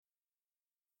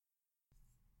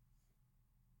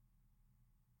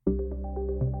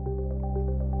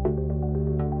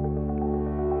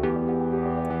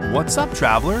What's up,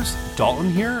 travelers?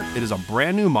 Dalton here. It is a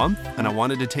brand new month, and I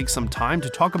wanted to take some time to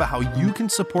talk about how you can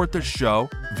support the show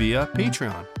via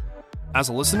Patreon. As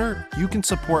a listener, you can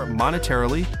support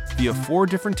monetarily via 4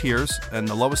 different tiers, and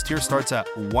the lowest tier starts at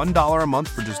 $1 a month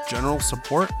for just general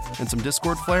support and some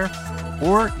Discord flair,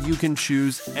 or you can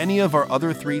choose any of our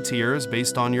other 3 tiers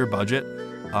based on your budget,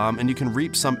 and you can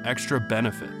reap some extra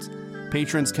benefits.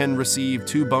 Patrons can receive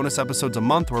 2 bonus episodes a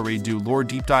month where we do lore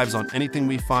deep dives on anything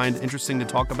we find interesting to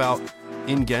talk about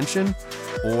in Genshin,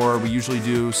 or we usually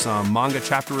do some manga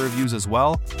chapter reviews as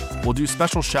well. We'll do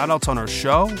special shout-outs on our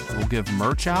show. We'll give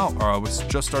merch out, or I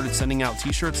just started sending out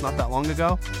t-shirts not that long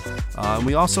ago. And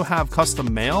we also have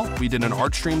custom mail. We did an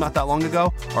art stream not that long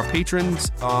ago. Our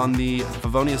patrons on the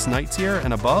Favonius Night tier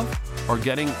and above are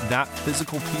getting that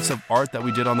physical piece of art that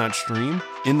we did on that stream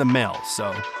in the mail,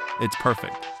 so it's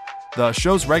perfect. The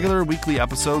show's regular weekly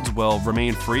episodes will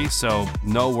remain free, so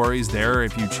no worries there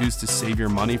if you choose to save your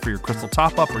money for your crystal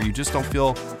top-up or you just don't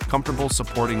feel comfortable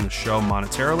supporting the show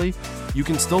monetarily. You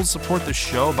can still support the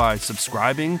show by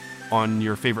subscribing on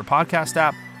your favorite podcast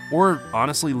app or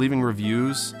honestly leaving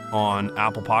reviews on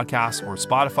Apple Podcasts or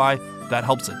Spotify. That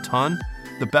helps a ton.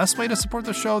 The best way to support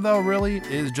the show, though, really,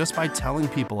 is just by telling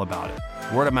people about it.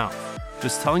 Word of mouth.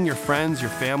 Just telling your friends,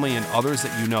 your family, and others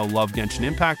that you know love Genshin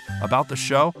Impact about the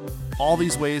show. All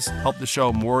these ways help the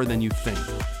show more than you think.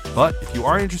 But if you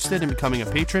are interested in becoming a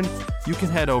patron, you can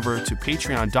head over to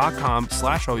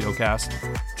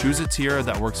patreon.com/oyocast, choose a tier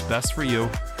that works best for you,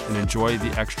 and enjoy the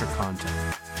extra content.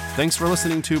 Thanks for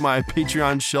listening to my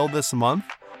Patreon shill this month,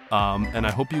 and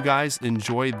I hope you guys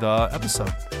enjoy the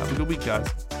episode. Have a good week,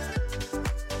 guys.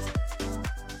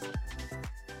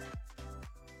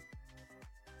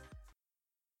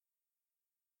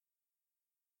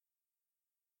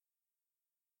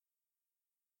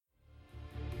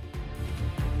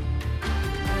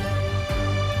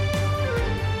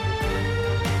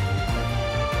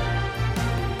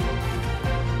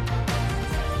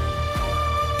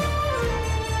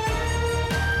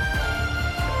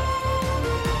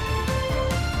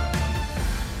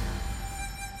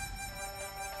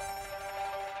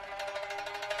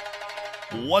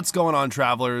 What's going on,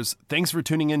 travelers? Thanks for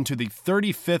tuning in to the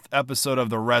 35th episode of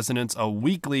The Resonance, a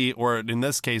weekly, or in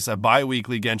this case, a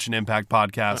bi-weekly Genshin Impact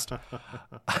podcast.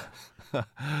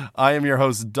 I am your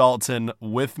host, Dalton.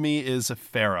 With me is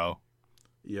Pharaoh.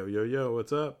 Yo,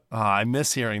 what's up? I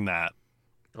miss hearing that.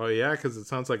 Oh, yeah, because it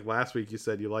sounds like last week you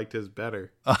said you liked his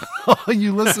better. Oh,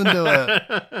 you listened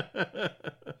to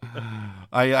it.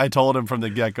 I told him from the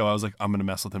get-go, I was like, I'm going to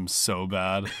mess with him so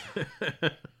bad.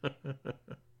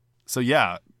 So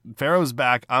yeah, Pharaoh's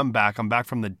back. I'm back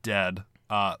from the dead.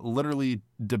 Literally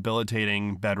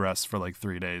debilitating bed rest for like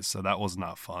 3 days. So that was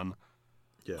not fun.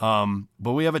 Yeah.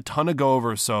 But we have a ton to go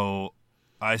over. So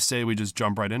I say we just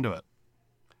jump right into it.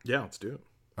 Yeah, let's do it.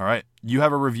 All right. You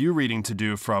have a review reading to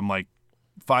do from like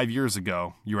 5 years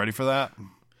ago. You ready for that?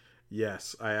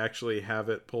 Yes, I actually have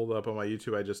it pulled up on my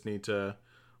YouTube. I just need to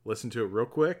listen to it real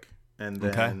quick, and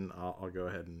then I'll go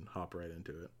ahead and hop right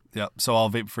into it. Yep. So I'll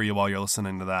vape for you while you're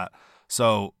listening to that.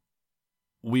 So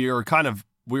we were quote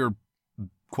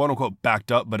unquote backed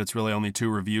up, but it's really only 2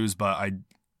 reviews. But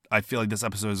I feel like this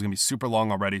episode is going to be super long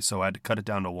already, so I had to cut it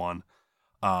down to 1.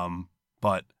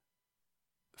 But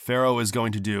Pharaoh is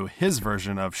going to do his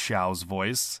version of Xiao's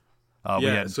voice.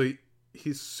 So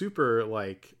he's super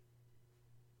like,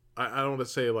 I don't want to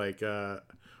say like,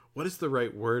 what is the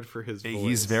right word for his voice?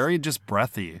 He's very just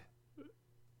breathy.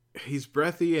 He's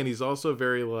breathy, and he's also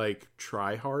very like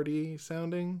try-hardy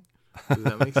sounding. Does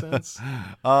that make sense?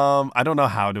 I don't know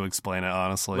how to explain it,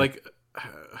 honestly. Like,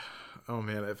 oh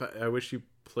man, I wish he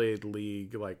played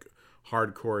League like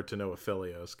hardcore to know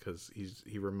Aphelios, because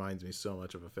he reminds me so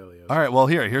much of Aphelios. All right, well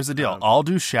here's the deal. I'll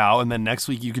do Xiao, and then next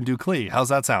week you can do Klee. How's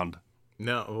that sound?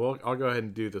 No, well, I'll go ahead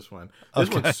and do this one. This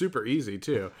one's super easy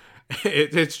too.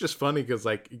 It's just funny because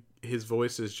like his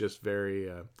voice is just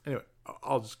very. Anyway,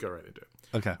 I'll just go right into it.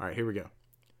 Okay. All right, here we go.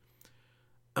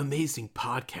 Amazing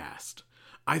podcast.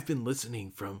 I've been listening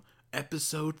from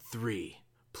episode 3.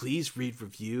 Please read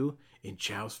review in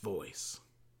Chow's voice.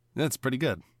 That's pretty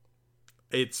good.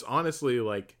 It's honestly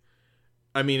like,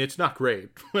 I mean, it's not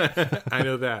great. I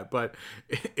know that, but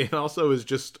it also is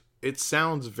just, it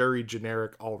sounds very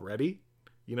generic already.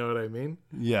 You know what I mean?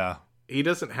 Yeah. He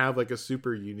doesn't have like a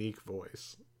super unique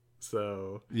voice.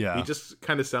 So yeah, he just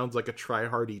kind of sounds like a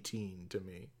try-hardy teen to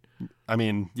me. I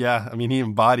mean, yeah. I mean, he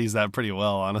embodies that pretty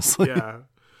well, honestly. Yeah.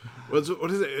 What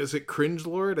is it? Is it cringe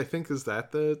lord? I think, is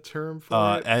that the term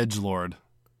for it? Edgelord.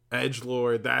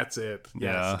 Edgelord, that's it.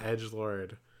 Yeah. Yes,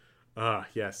 edgelord.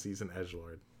 Yes, he's an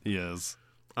edgelord. He is.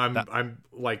 I'm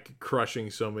like crushing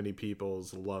so many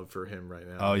people's love for him right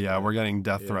now. Oh yeah, we're getting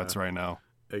death threats right now.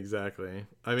 Exactly.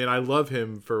 I mean, I love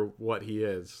him for what he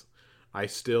is.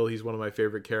 He's one of my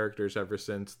favorite characters ever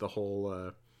since the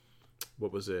whole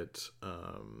what was it?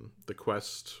 The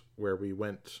quest where we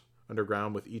went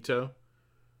underground with Ito,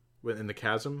 went in the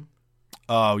chasm.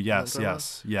 Oh yes,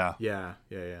 yes, yeah. Yeah.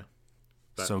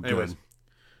 But so anyways, good.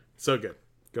 So good.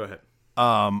 Go ahead.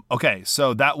 Okay,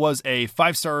 so that was a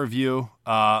 5-star review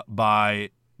by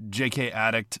JK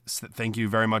Addict. Thank you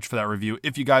very much for that review.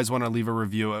 If you guys want to leave a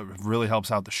review, it really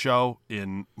helps out the show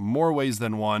in more ways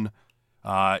than one.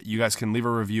 You guys can leave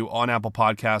a review on Apple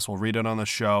Podcasts. We'll read it on the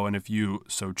show, and if you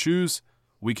so choose,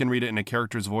 we can read it in a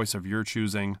character's voice of your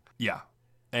choosing. Yeah.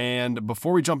 And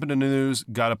before we jump into news,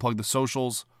 gotta plug the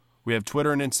socials. We have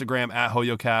Twitter and Instagram at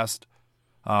HoYoCast.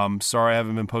 Sorry I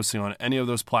haven't been posting on any of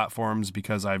those platforms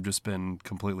because I've just been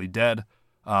completely dead.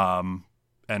 And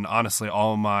honestly,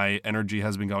 all of my energy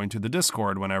has been going to the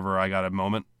Discord whenever I got a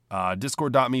moment.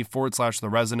 Discord.me/The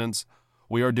Resonance.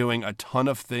 We are doing a ton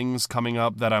of things coming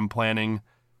up that I'm planning.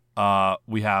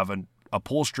 We have a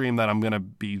pool stream that I'm going to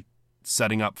be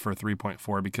setting up for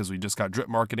 3.4 because we just got drip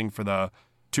marketing for the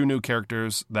 2 new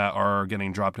characters that are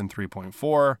getting dropped in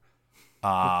 3.4.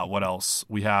 What else?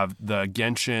 We have the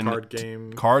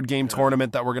Genshin card game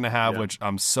tournament that we're going to have, which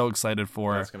I'm so excited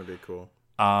for. That's going to be cool.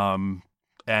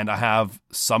 And I have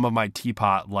some of my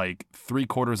teapot, like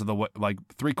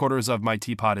 3/4 of my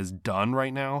teapot is done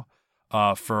right now,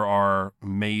 for our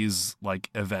maze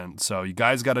event. So you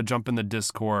guys got to jump in the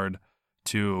Discord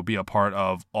to be a part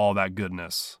of all that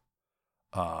goodness.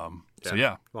 So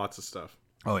yeah, lots of stuff.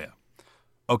 Oh yeah.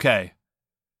 Okay.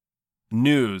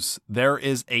 News. There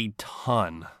is a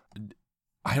ton.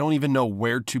 I don't even know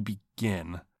where to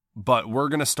begin, but we're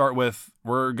going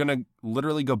to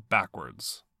literally go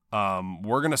backwards.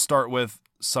 We're going to start with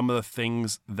some of the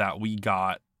things that we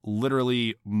got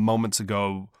literally moments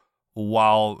ago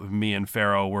while me and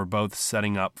Pharaoh were both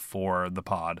setting up for the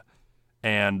pod.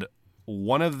 And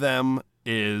one of them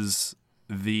is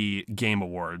the Game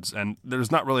Awards. And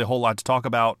there's not really a whole lot to talk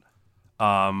about.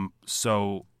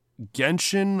 So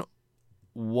Genshin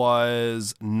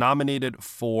was nominated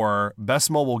for Best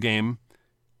Mobile Game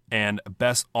and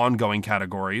Best Ongoing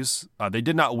categories. They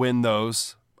did not win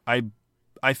those.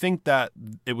 I think that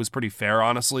it was pretty fair,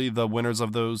 honestly, the winners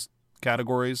of those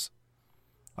categories.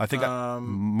 I think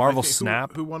Marvel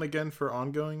Snap. Who won again for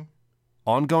Ongoing?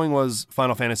 Ongoing was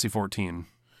Final Fantasy 14.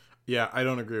 Yeah, I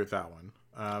don't agree with that one.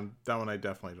 That one I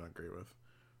definitely don't agree with.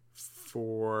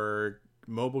 For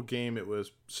mobile game, it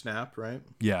was Snap, right?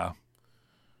 Yeah.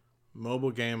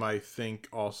 Mobile game, I think,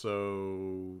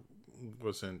 also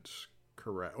wasn't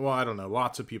correct. Well, I don't know.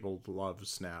 Lots of people love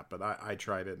Snap, but I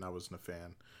tried it and I wasn't a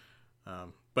fan.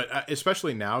 But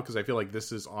especially now, because I feel like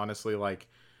this is honestly like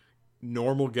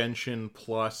normal Genshin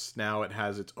plus now it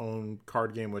has its own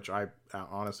card game, which I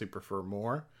honestly prefer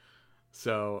more.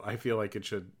 So I feel like it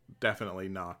should definitely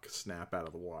knock Snap out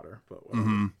of the water. But whatever.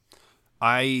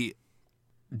 Mm-hmm.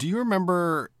 Do you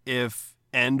remember if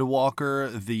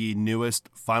Endwalker, the newest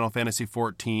Final Fantasy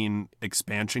 14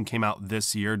 expansion, came out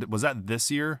this year? Was that this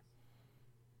year?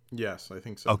 Yes, I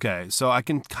think so. Okay, so I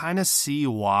can kind of see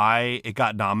why it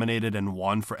got nominated and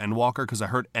won for Endwalker, because I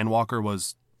heard Endwalker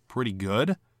was pretty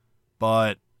good.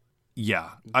 But yeah,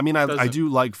 I mean, I do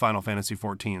like Final Fantasy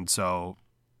 14, so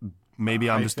maybe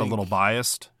I'm just a little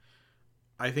biased.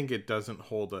 I think it doesn't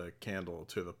hold a candle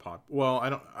to the pop.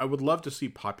 Well, I would love to see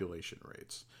population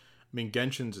rates. I mean,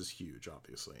 Genshin's is huge,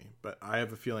 obviously, but I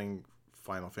have a feeling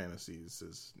Final Fantasy's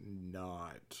is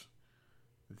not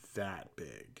that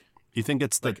big. You think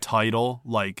it's the title?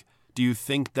 Like, do you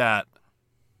think that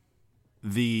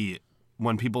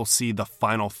when people see the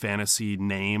Final Fantasy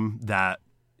name, that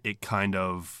it kind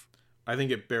of... I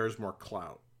think it bears more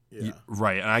clout. Yeah.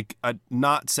 Right. And I'm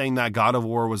not saying that God of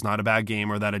War was not a bad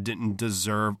game or that it didn't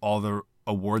deserve all the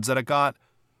awards that it got,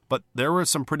 but there were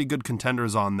some pretty good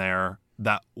contenders on there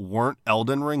that weren't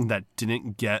Elden Ring that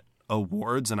didn't get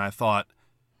awards. And I thought,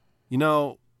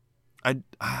 I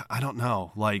don't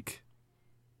know. Like,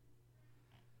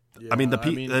 yeah, I mean, the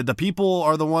people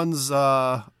are the ones.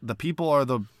 The people are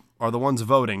the ones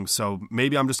voting. So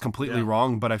maybe I'm just completely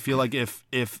wrong. But I feel like if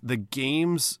the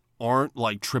games aren't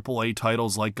like AAA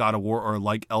titles like God of War or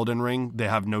like Elden Ring, they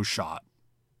have no shot.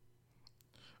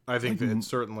 I think that it's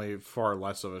certainly far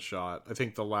less of a shot. I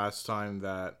think the last time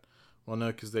that, well, no,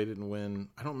 because they didn't win.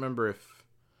 I don't remember if.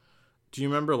 Do you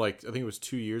remember, I think it was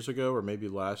 2 years ago or maybe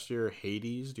last year,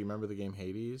 Hades? Do you remember the game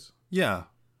Hades? Yeah.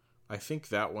 I think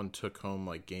that one took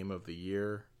home Game of the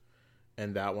Year,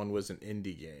 and that one was an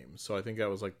indie game. So I think that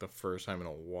was the first time in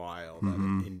a while that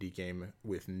an indie game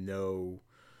with no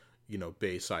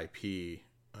base IP.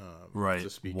 Right. To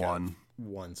speak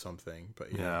one something,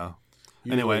 but yeah.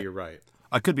 Usually Anyway, you're right.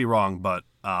 I could be wrong, but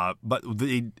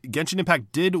the Genshin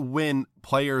Impact did win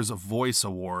Player's Voice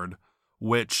Award,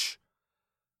 which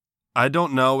I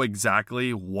don't know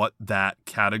exactly what that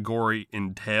category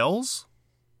entails,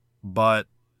 but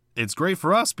it's great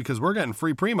for us because we're getting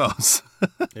free primos.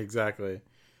 Exactly.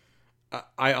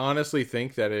 I honestly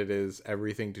think that it is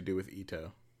everything to do with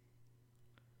Ito.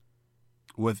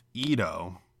 With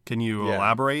Ito, can you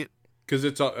elaborate? Because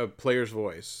it's a Player's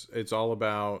Voice. It's all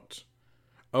about...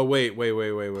 Oh, wait.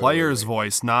 Player's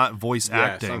voice, not voice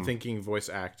acting. Yes, I'm thinking voice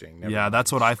acting. Never yeah, mind.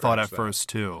 that's what I thought at that. first,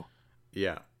 too.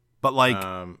 Yeah. But,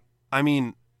 I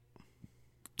mean,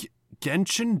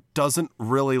 Genshin doesn't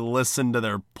really listen to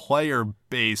their player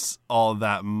base all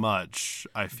that much,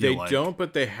 I feel like. They don't,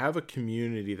 but they have a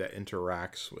community that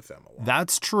interacts with them a lot.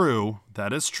 That's true.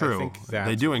 That is true. I think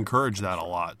they do encourage that a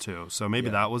lot, too. So maybe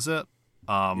that was it.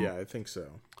 Yeah, I think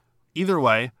so. Either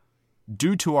way,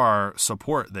 due to our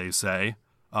support, they say,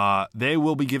 they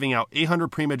will be giving out 800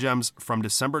 Prima Gems from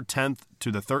December 10th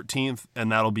to the 13th,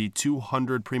 and that'll be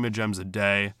 200 Prima Gems a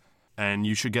day. And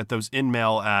you should get those in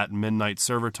mail at midnight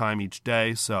server time each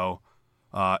day. So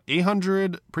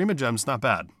 800 Prima Gems, not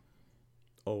bad.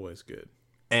 Always good.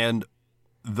 And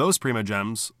those Prima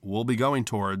Gems will be going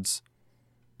towards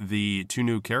the 2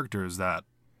 new characters that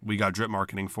we got drip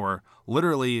marketing for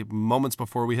literally moments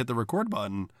before we hit the record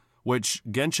button, which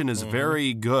Genshin is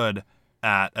very good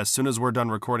at. As soon as we're done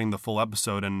recording the full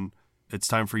episode and it's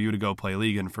time for you to go play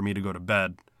League and for me to go to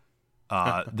bed,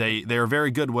 they are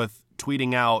very good with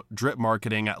tweeting out drip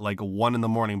marketing at 1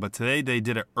 a.m. But today they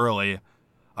did it early.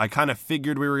 I kind of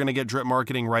figured we were going to get drip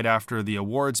marketing right after the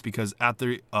awards because at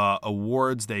the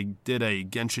awards they did a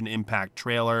Genshin Impact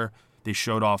trailer. They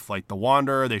showed off the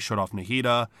Wanderer, they showed off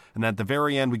Nahida, and at the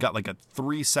very end we got a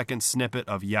 3-second snippet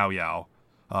of Yao Yao,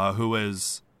 who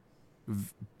is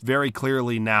very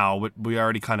clearly now, what we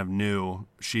already kind of knew,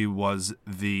 she was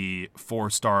the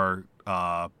 4-star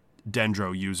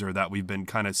Dendro user that we've been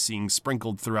kind of seeing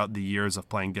sprinkled throughout the years of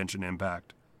playing Genshin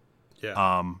Impact.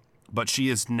 Yeah. But she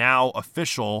is now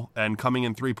official and coming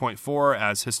in 3.4,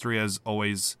 as history has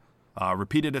always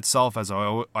repeated itself, as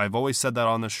I've always said that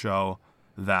on the show,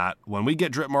 that when we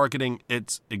get drip marketing,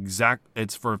 it's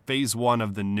for phase 1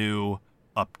 of the new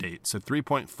update. So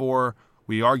 3.4,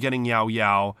 we are getting Yao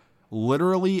Yao,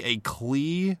 literally a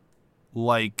Klee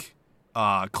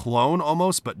clone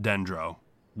almost, but Dendro,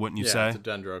 wouldn't you say? Yeah, it's a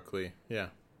Dendro Klee. Yeah.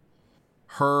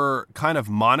 Her kind of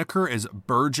moniker is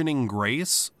Burgeoning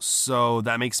Grace, so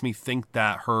that makes me think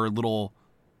that her little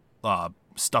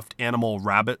stuffed animal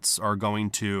rabbits are going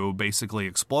to basically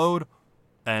explode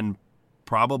and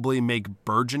probably make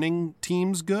burgeoning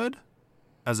teams good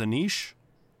as a niche.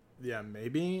 Yeah,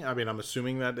 maybe. I mean, I'm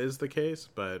assuming that is the case,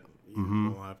 but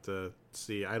we'll have to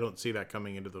see. I don't see that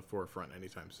coming into the forefront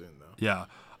anytime soon, though. Yeah.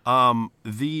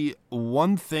 The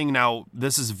one thing now,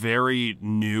 this is very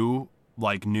new,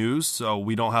 news, so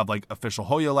we don't have official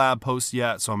Hoya Lab posts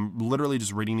yet, so I'm literally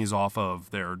just reading these off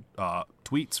of their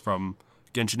tweets from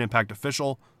Genshin Impact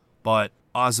Official, but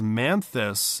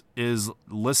Osmanthus is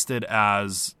listed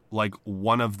as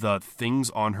one of the things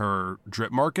on her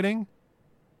drip marketing,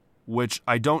 which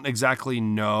I don't exactly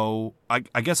know. I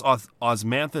guess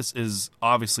Osmanthus is,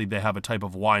 obviously they have a type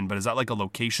of wine, but is that a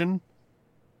location?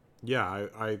 Yeah,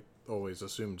 I always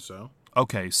assumed so.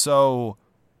 Okay, so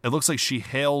it looks like she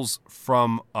hails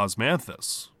from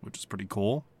Osmanthus, which is pretty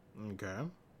cool. Okay.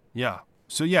 Yeah.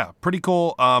 So yeah, pretty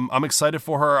cool. I'm excited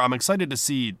for her. I'm excited to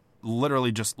see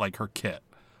literally just her kit.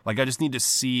 I just need to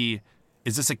see,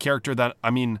 is this a character that,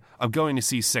 I'm going to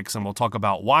C6 and we'll talk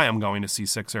about why I'm going to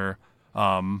C6 her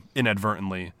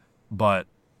inadvertently, but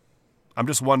I'm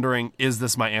just wondering, is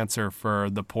this my answer for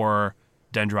the poor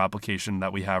Dendro application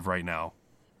that we have right now?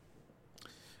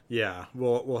 Yeah,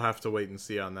 we'll have to wait and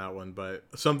see on that one, but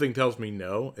something tells me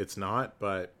no, it's not,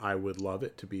 but I would love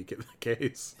it to be the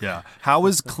case. Yeah. How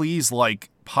is Klee's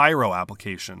Pyro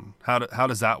application? How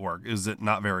does that work? Is it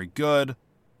not very good,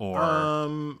 or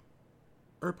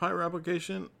her Pyro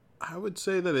application? I would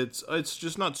say that it's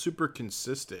just not super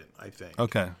consistent, I think.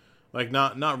 Okay.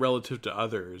 Not relative to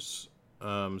others.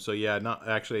 So yeah, not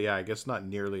actually. Yeah, I guess not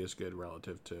nearly as good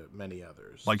relative to many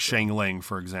others. Like Shangling,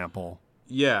 for example.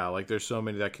 Yeah, there's so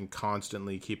many that can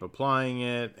constantly keep applying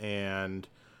it, and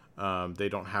they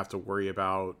don't have to worry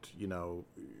about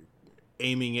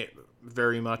aiming it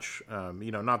very much.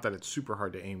 Not that it's super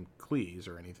hard to aim Klees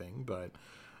or anything, but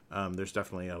there's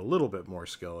definitely a little bit more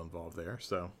skill involved there.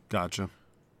 So gotcha.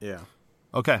 Yeah.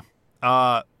 Okay.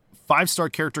 5-star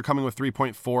character coming with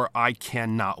 3.4. I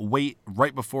cannot wait.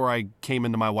 Right before I came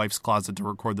into my wife's closet to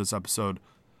record this episode,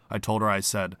 I told her, I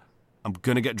said, I'm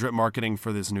going to get drip marketing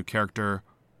for this new character.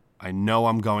 I know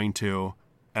I'm going to,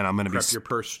 and I'm going to be... Prep your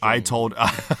purse I string. told...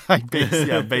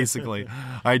 basically.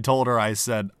 I told her, I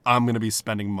said, I'm going to be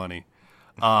spending money.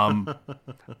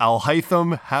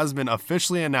 Al-Haytham has been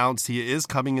officially announced. He is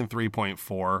coming in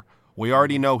 3.4. We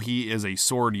already know he is a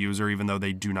sword user, even though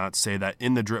they do not say that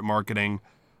in the drip marketing.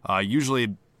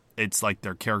 Usually it's like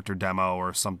their character demo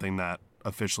or something that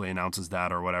officially announces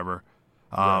that or whatever.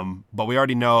 But we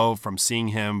already know from seeing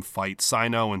him fight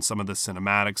Cyno and some of the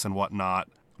cinematics and whatnot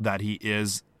that he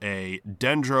is a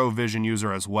Dendro Vision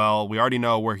user as well. We already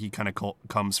know where he kind of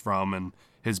comes from and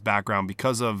his background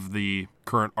because of the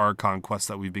current Archon quest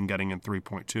that we've been getting in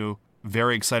 3.2.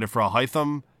 Very excited for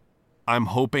Al-Haytham. I'm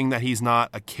hoping that he's not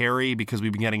a carry because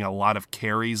we've been getting a lot of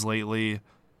carries lately.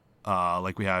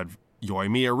 Like we had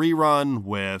Yoimiya rerun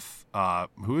with...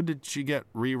 who did she get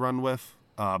rerun with?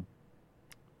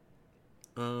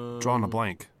 Drawing a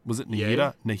blank. Was it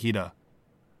Nahida? Nahida.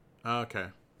 Okay.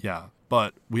 Yeah.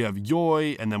 But we have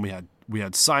Yoi, and then we had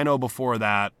Cyno before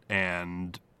that,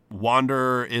 and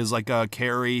Wander is like a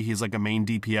carry. He's like a main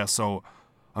DPS, so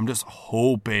I'm just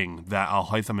hoping that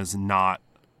Al-Haytham is not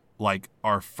like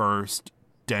our first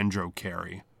Dendro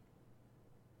carry.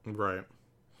 Right.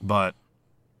 But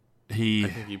he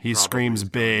screams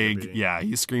big. Yeah,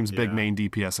 he screams big Yeah. main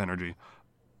DPS energy.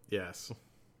 Yes.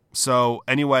 So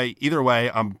anyway, either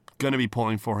way, I'm going to be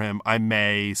pulling for him. I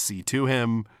may C2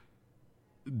 him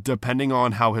depending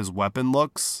on how his weapon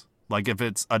looks. Like if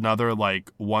it's another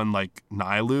like one like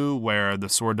Nailu where the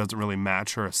sword doesn't really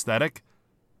match her aesthetic,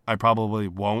 I probably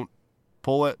won't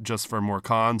pull it just for more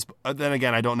cons. But then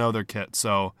again, I don't know their kit,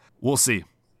 so we'll see.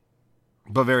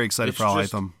 But very excited for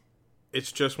Al-Haytham.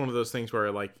 It's just one of those things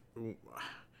where like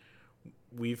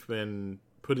we've been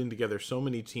putting together so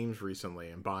many teams recently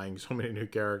and buying so many new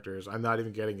characters. I'm not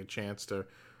even getting a chance to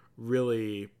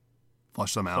really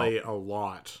Flush them play out. a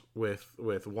lot with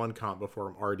one comp before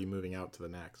I'm already moving out to the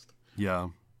next. Yeah.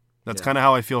 That's kind of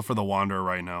how I feel for the Wanderer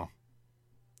right now.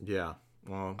 Yeah.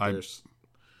 Well, there's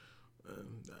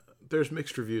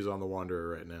mixed reviews on the Wanderer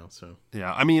right now, so.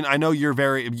 Yeah. I mean, I know you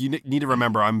need to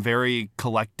remember I'm very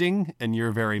collecting and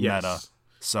you're very meta.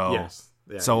 So yes.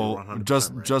 Yeah, so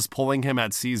just just pulling him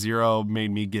at C0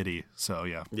 made me giddy. So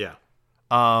yeah. Yeah.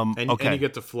 Okay. And you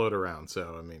get to float around,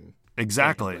 so I mean.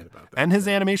 Exactly. About that, and his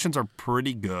animations are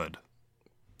pretty good.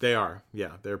 They are.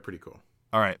 Yeah, they're pretty cool.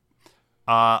 All right.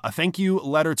 A thank you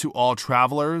letter to all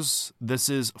travelers. This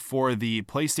is for the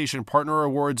PlayStation Partner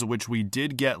Awards, which we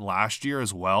did get last year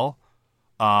as well.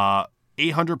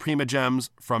 800 Prima Gems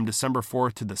from December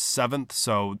 4th to the 7th.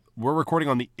 So we're recording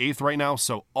on the 8th right now,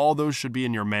 so all those should be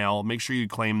in your mail. Make sure you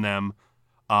claim them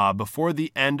before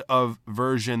the end of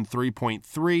version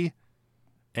 3.3.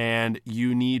 And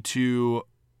you need to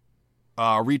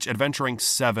reach Adventure Rank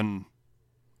 7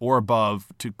 or above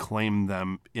to claim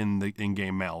them in the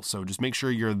in-game mail. So just make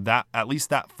sure you're at least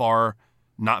that far,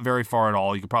 not very far at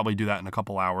all. You could probably do that in a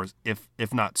couple hours,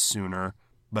 if not sooner.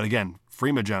 But again,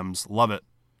 Prima Gems, love it.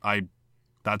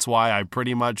 That's why I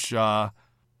pretty much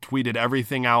tweeted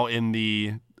everything out in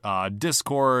the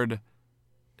Discord.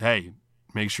 Hey,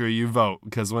 make sure you vote,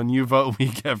 because when you vote, we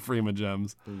get Prima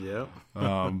Gems. Yep.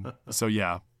 So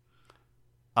yeah.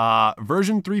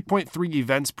 Version 3.3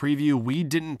 events preview. We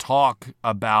didn't talk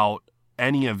about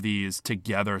any of these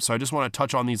together, so I just want to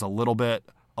touch on these a little bit.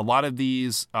 A lot of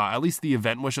these, at least the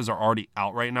event wishes, are already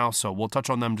out right now, so we'll touch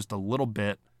on them just a little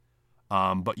bit.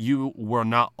 But you were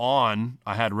not on.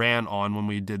 I had Ran on when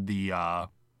we did the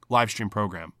live stream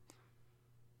program.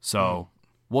 So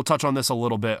we'll touch on this a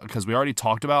little bit because we already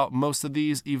talked about most of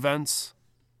these events.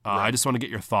 Right. I just want to get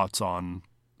your thoughts on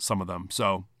some of them.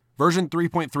 So version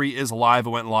 3.3 is live.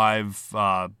 It went live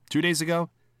 2 days ago.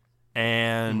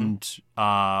 And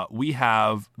we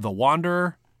have the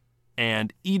Wanderer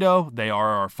and Ito. They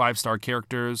are our 5-star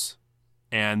characters.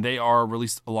 And they are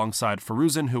released alongside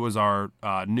Faruzan, who is our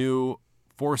new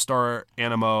 4-star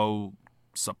Animo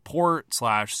support /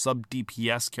 sub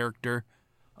DPS character.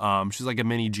 She's like a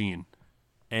mini Jean.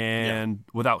 And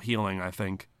without healing, I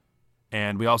think.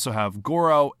 And we also have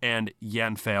Goro and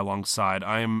Yanfei alongside.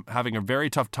 I am having a very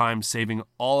tough time saving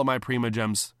all of my Prima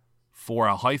Gems for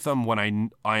Al-Haytham when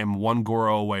I am one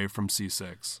Goro away from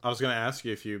C6. I was going to ask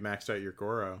you if you maxed out your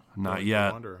Goro. Not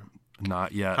yet.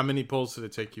 Not yet. How many pulls did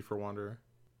it take you for Wanderer?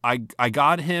 I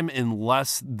got him in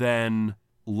less than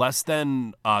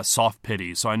soft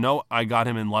pity. So I know I got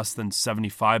him in less than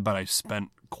 75, but I spent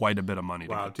quite a bit of money.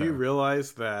 Wow. Do you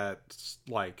realize that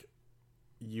like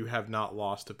you have not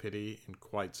lost a pity in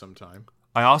quite some time?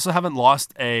 I also haven't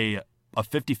lost a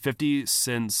 50-50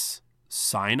 since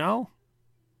Cyno.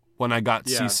 when I got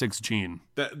Yeah. C6 Gene.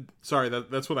 That's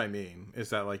what I mean.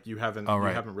 Is that like you haven't Oh, right.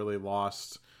 you haven't really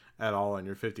lost at all in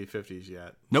your 50/50s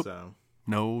yet. Nope. So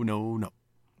No.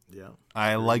 yeah.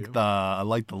 I Screw like you.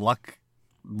 the luck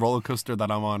roller coaster that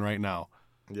I'm on right now.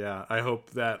 Yeah, I hope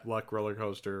that luck roller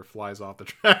coaster flies off the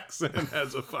tracks and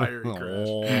has a fiery crash.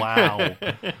 Oh, wow.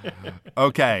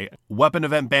 Okay, weapon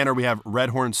event banner. We have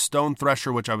Redhorn Stone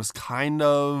Thresher, which I was kind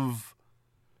of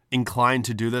inclined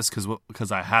to do this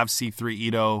because I have C3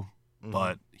 Ito,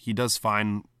 but he does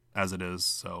fine as it is,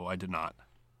 so I did not.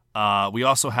 We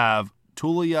also have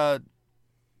Tulea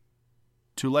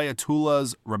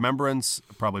Tula's Remembrance.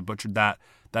 Probably butchered that.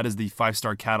 That is the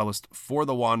 5-star catalyst for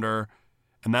the Wanderer.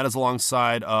 And that is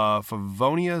alongside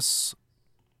Favonius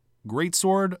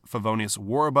Greatsword, Favonius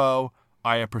Warbow,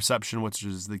 Aya Perception, which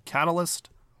is the catalyst,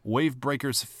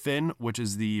 Wavebreaker's Fin, which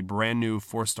is the brand new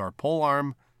 4-star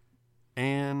polearm,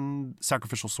 and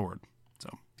Sacrificial Sword. So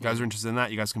if you guys are interested in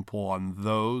that, you guys can pull on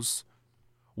those.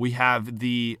 We have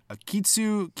the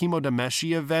Akitsu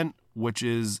Kimodameshi event, which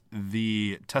is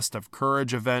the Test of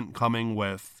Courage event coming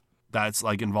with, that's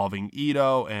like involving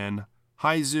Ito and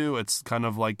Haizu. It's kind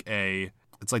of like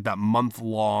it's like that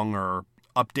month-long or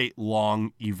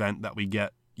update-long event that we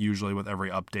get usually with every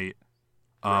update.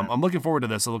 Right. I'm looking forward to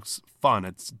this. It looks fun.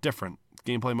 It's different.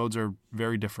 Gameplay modes are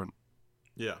very different.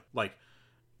 Yeah, like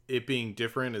it being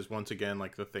different is once again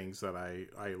like the things that I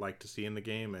like to see in the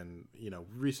game, and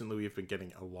recently we've been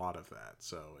getting a lot of that,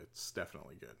 so it's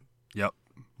definitely good. Yep.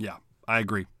 Yeah, I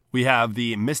agree. We have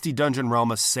the Misty Dungeon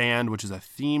Realm of Sand, which is a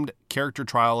themed character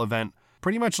trial event.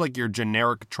 Pretty much like your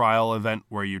generic trial event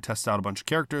where you test out a bunch of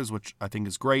characters, which I think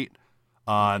is great.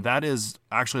 That is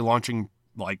actually launching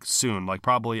like soon, like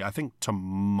probably I think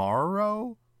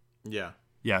tomorrow. Yeah,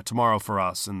 tomorrow for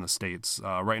us in the States.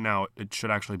 Right now, it should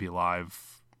actually be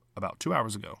live about 2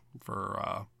 hours ago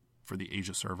for the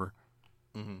Asia server.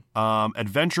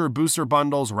 Adventure booster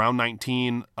bundles around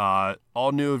 19.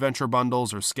 All new adventure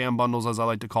bundles or scam bundles, as I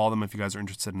like to call them. If you guys are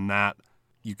interested in that,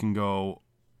 you can go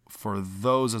for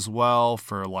those as well,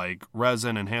 for like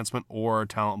resin enhancement or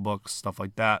talent books, stuff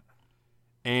like that.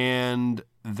 And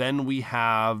then we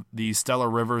have the Stellar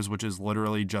Rivers, which is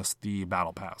literally just the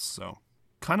battle pass. So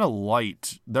kind of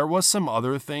light. There was some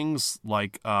other things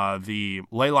like the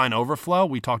Leyline Overflow.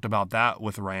 We talked about that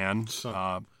with Ran.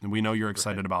 And we know you're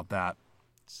excited about that.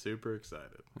 Super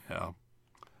excited. Yeah.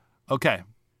 Okay.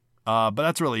 But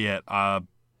that's really it.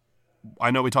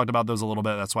 I know we talked about those a little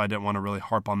bit. That's why I didn't want to really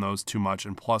harp on those too much.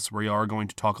 And plus, we are going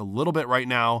to talk a little bit right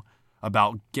now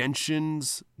about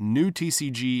Genshin's new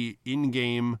TCG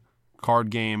in-game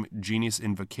card game, Genius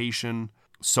Invocation.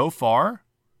 So far,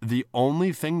 the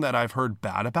only thing that I've heard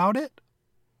bad about it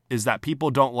is that people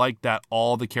don't like that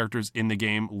all the characters in the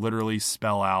game literally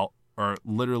spell out or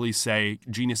literally say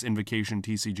Genius Invocation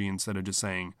TCG instead of just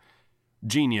saying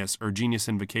Genius or Genius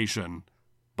Invocation.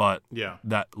 But yeah,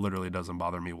 that literally doesn't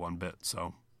bother me one bit.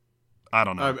 So I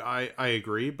don't know. I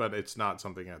agree, but it's not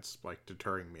something that's like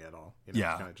deterring me at all.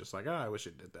 Yeah. It's kind of just like, I wish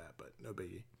it did that, but no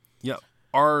biggie. Yeah.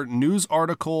 Our news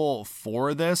article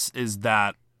for this is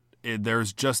that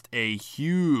there's just a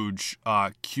huge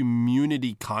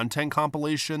community content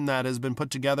compilation that has been put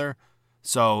together.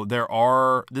 So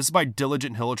this is by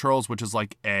Diligent Hilichurls, which is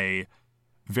like a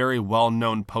very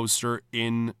well-known poster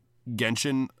in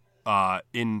Genshin, not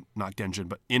Genshin,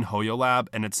 but in Hoyo Lab.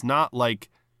 And it's not like,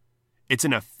 it's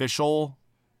an official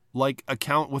like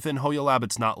account within Hoyo Lab.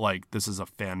 It's not like this is a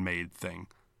fan-made thing.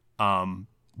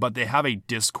 But they have a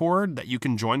Discord that you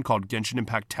can join called Genshin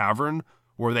Impact Tavern,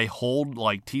 where they hold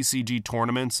like TCG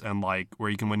tournaments and like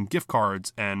where you can win gift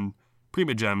cards and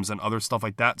Prima Gems and other stuff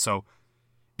like that. So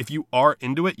if you are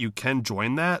into it, you can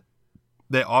join that.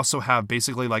 They also have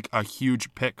basically like a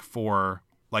huge pick for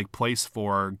like place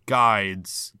for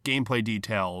guides, gameplay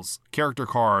details, character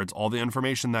cards, all the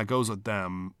information that goes with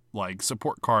them, like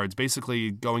support cards,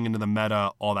 basically going into the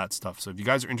meta, all that stuff. So if you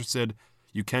guys are interested,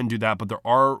 you can do that. But there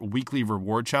are weekly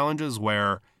reward challenges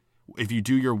where if you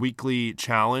do your weekly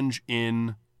challenge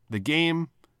in the game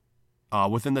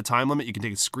within the time limit, you can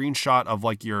take a screenshot of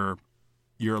like your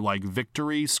like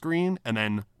victory screen and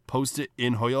then post it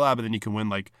in Hoyo Lab, and then you can win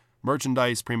like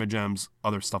merchandise, Prima Gems,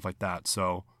 other stuff like that.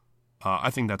 So I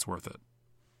think that's worth it.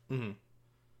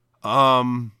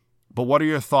 Mm-hmm. But what are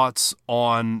your thoughts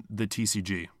on the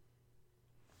TCG?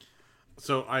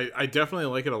 So I definitely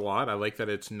like it a lot. I like that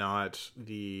it's not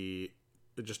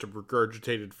just a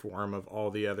regurgitated form of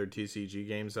all the other TCG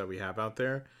games that we have out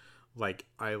there. Like,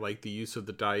 I like the use of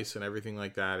the dice and everything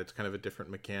like that. It's kind of a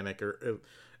different mechanic, or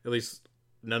at least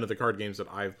none of the card games that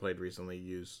I've played recently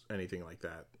use anything like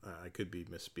that. I could be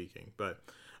misspeaking, but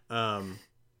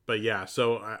yeah.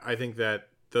 So I think that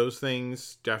those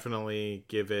things definitely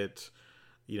give it,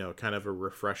 kind of a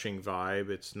refreshing vibe.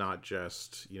 It's not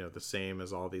just, the same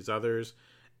as all these others.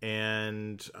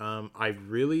 And I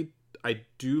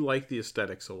do like the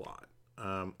aesthetics a lot.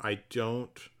 I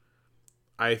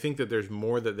think that there's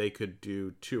more that they could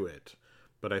do to it,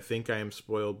 but I think I am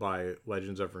spoiled by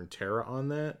Legends of Runeterra on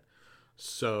that.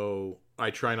 So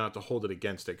I try not to hold it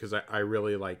against it, because I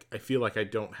really I feel like I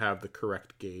don't have the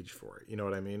correct gauge for it. You know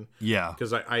what I mean? Yeah.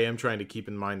 Because I am trying to keep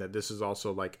in mind that this is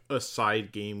also like a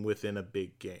side game within a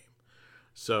big game.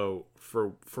 So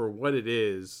for what it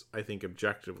is, I think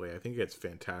objectively, I think it's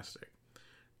fantastic.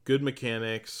 Good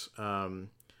mechanics.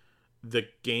 The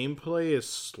gameplay is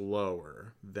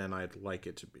slower than I'd like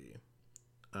it to be.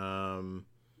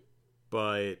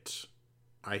 But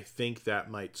I think that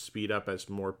might speed up as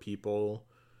more people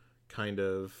kind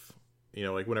of,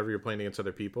 like whenever you're playing against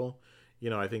other people,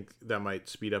 I think that might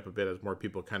speed up a bit as more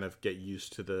people kind of get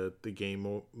used to the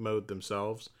game mode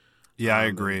themselves. Yeah, I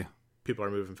agree. People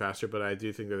are moving faster, but I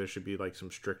do think that there should be like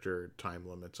some stricter time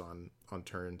limits on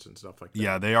turns and stuff like that.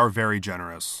 Yeah, they are very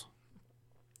generous.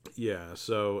 Yeah,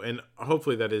 so, and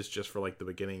hopefully that is just for like the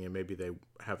beginning, and maybe they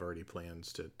have already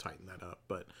plans to tighten that up,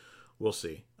 but we'll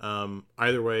see.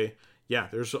 Either way, yeah,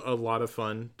 there's a lot of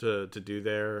fun to do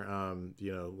there.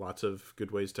 Lots of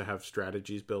good ways to have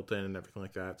strategies built in and everything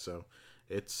like that. So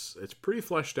it's pretty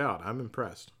fleshed out. I'm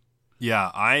impressed.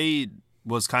 Yeah, I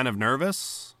was kind of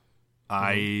nervous.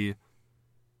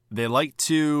 They like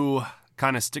to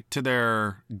kind of stick to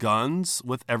their guns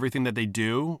with everything that they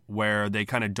do, where they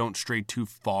kind of don't stray too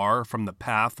far from the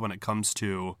path when it comes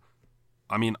to,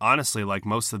 I mean, honestly, like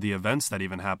most of the events that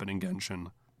even happen in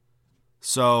Genshin.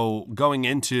 So going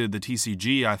into the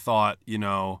TCG, I thought,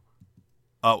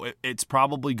 it's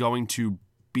probably going to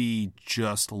be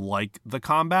just like the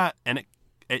combat, and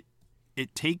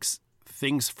it takes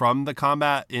things from the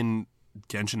combat in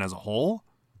Genshin as a whole,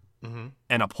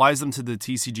 and applies them to the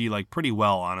TCG like pretty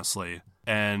well, honestly.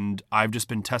 And I've just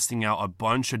been testing out a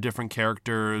bunch of different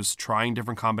characters, trying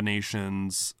different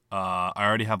combinations. I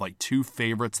already have like 2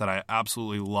 favorites that I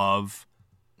absolutely love.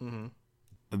 I'm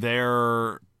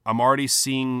already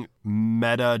seeing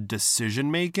meta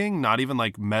decision making, not even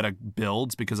like meta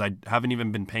builds, because I haven't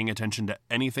even been paying attention to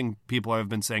anything people have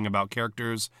been saying about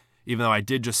characters, even though I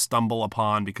did just stumble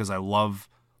upon, because I love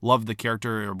the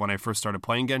character when I first started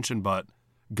playing Genshin, but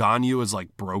Ganyu is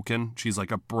like broken. She's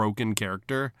like a broken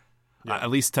character,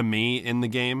 at least to me in the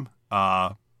game,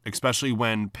 especially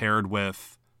when paired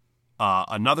with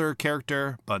another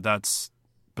character, but that's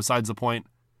besides the point.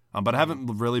 But I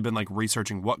haven't really been like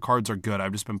researching what cards are good.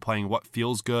 I've just been playing what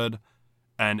feels good,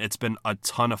 and it's been a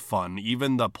ton of fun.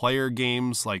 Even the player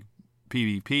games like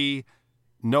PvP,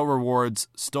 no rewards,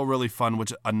 still really fun,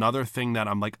 which another thing that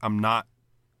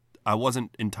I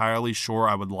wasn't entirely sure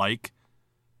I would like.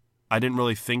 I didn't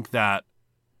really think that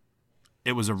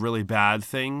it was a really bad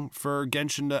thing for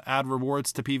Genshin to add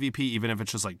rewards to PvP, even if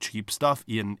it's just like cheap stuff,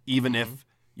 even if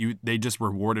they just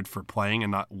rewarded for playing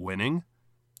and not winning.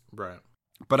 Right.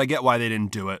 But I get why they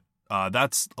didn't do it.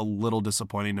 That's a little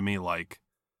disappointing to me. Like,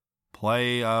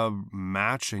 play a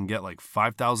match and get like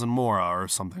 5,000 mora or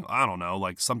something. I don't know,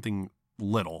 like something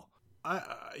little.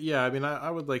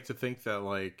 I would like to think that,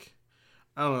 like,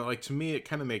 I don't know, like, to me it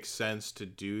kind of makes sense to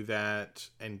do that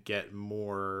and get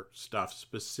more stuff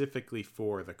specifically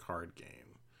for the card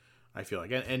game, I feel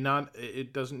like. And not,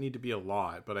 it doesn't need to be a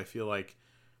lot, but I feel like,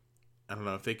 I don't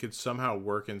know, if they could somehow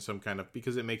work in some kind of,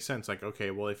 because it makes sense, like,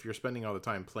 okay, well, if you're spending all the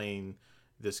time playing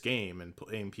this game and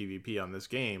playing PvP on this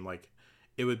game, like,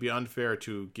 it would be unfair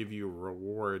to give you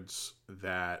rewards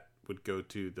that would go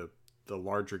to the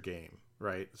larger game,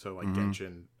 right? So, like,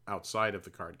 Genshin outside of the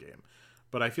card game.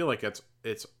 But I feel like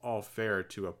it's all fair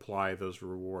to apply those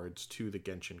rewards to the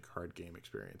Genshin card game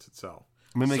experience itself.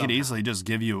 I mean, they could easily just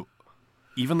give you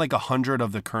even like 100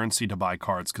 of the currency to buy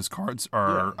cards, because cards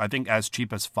are, I think, as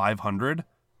cheap as 500.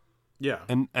 Yeah,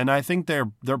 and I think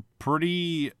they're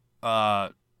pretty.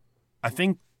 I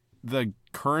think the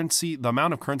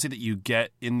amount of currency that you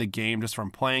get in the game just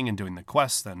from playing and doing the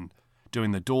quests and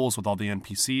doing the duels with all the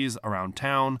NPCs around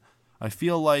town, I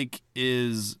feel like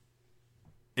it's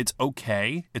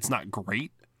okay. It's not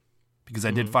great, because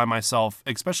I did find myself,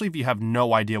 especially if you have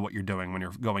no idea what you're doing when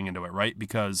you're going into it, right?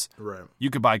 Because you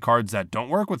could buy cards that don't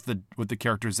work with the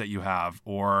characters that you have,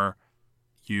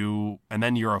 and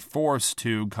then you're forced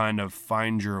to kind of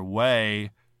find your way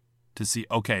to see,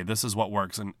 okay, this is what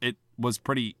works. And it was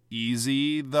pretty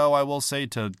easy, though, I will say,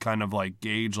 to kind of like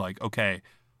gauge, like, okay,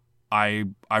 I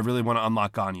really want to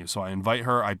unlock Ganyu. So I invite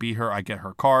her, I beat her, I get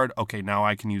her card. Okay, now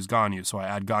I can use Ganyu. So I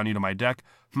add Ganyu to my deck.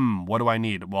 What do I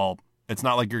need? Well, it's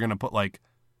not like you're going to put like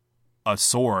a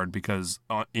sword because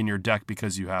in your deck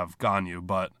because you have Ganyu,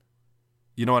 but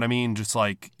you know what I mean? Just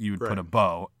like you would put a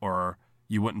bow, or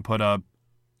you wouldn't put a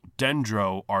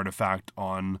Dendro artifact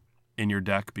in your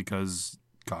deck because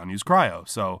Ganyu's cryo.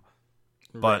 So,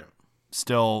 but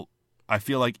still, I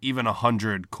feel like even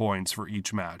 100 coins for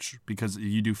each match, because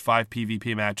you do 5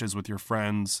 PvP matches with your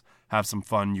friends, have some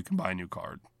fun, you can buy a new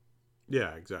card.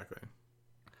 Yeah, exactly.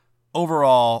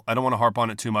 Overall, I don't want to harp on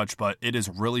it too much, but it is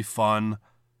really fun.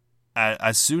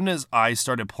 As soon as I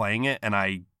started playing it and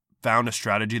I found a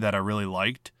strategy that I really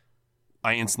liked,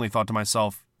 I instantly thought to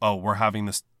myself, oh, we're having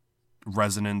this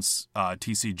Resonance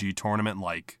TCG tournament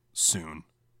like soon.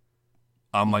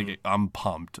 I'm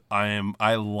pumped.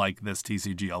 I like this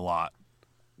TCG a lot.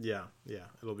 Yeah,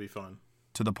 it'll be fun.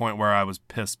 To the point where I was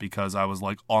pissed because I was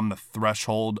like on the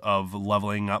threshold of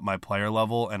leveling up my player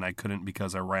level and I couldn't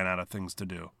because I ran out of things to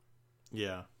do.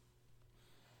 Yeah.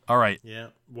 All right. Yeah,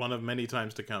 one of many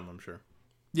times to come, I'm sure.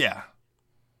 Yeah.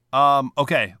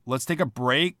 Okay, let's take a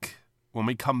break. When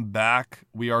we come back,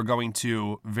 we are going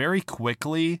to very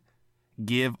quickly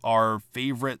give our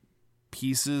favorite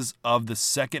pieces of the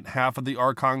second half of the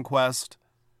Archon Quest.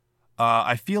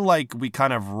 I feel like we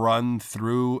kind of run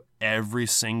through every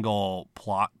single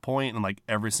plot point and like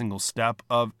every single step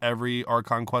of every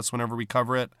Archon Quest whenever we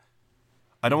cover it.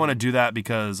 I don't want to do that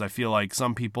because I feel like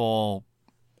some people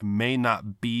may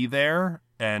not be there,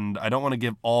 and I don't want to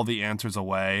give all the answers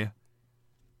away.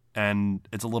 And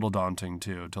it's a little daunting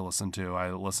too to listen to.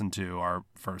 I listened to our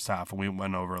first half and we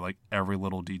went over like every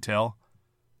little detail.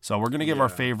 So we're going to give our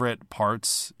favorite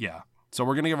parts. Yeah. So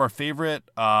we're going to give our favorite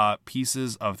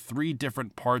pieces of 3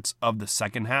 different parts of the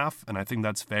second half. And I think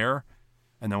that's fair.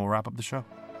 And then we'll wrap up the show.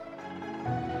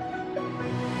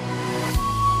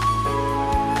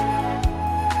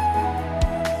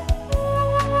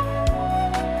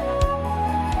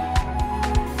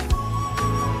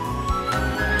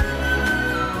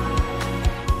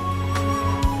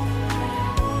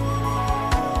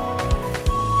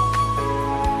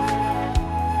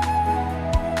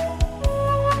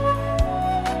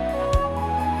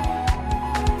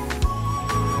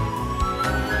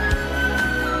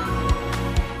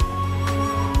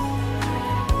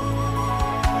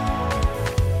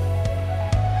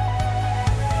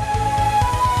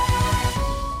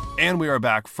 And we are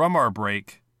back from our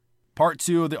break. Part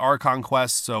 2 of the Archon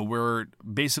Quest. So we're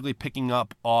basically picking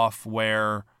up off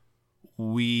where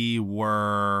we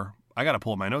were. I got to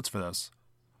pull up my notes for this.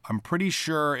 I'm pretty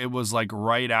sure it was like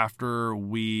right after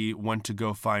we went to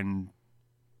go find.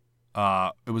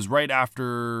 It was right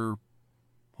after.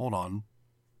 Hold on.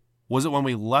 Was it when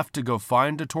we left to go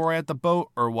find Dottore at the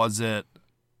boat, or was it?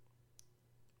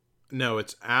 No,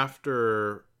 it's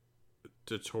after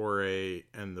Dottore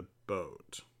and the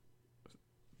boat.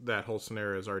 That whole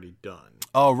scenario is already done.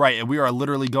 Oh, right. And we are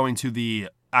literally going to the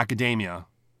academia.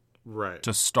 Right.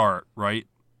 To start, right?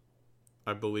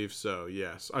 I believe so,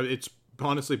 yes. It's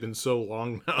honestly been so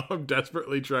long now. I'm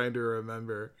desperately trying to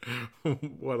remember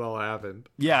what all happened.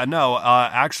 Yeah, no.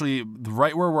 Actually,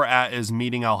 right where we're at is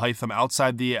meeting Al-Haytham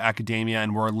outside the academia,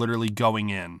 and we're literally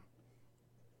going in.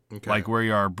 Okay. Like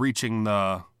we are breaching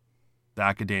the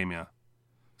academia.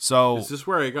 So is this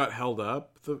where I got held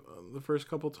up the first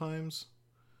couple times?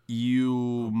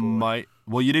 You might.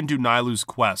 Well, you didn't do Nilu's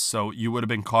quest, so you would have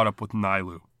been caught up with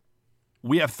Nilu.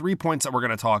 We have 3 points that we're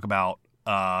going to talk about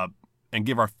and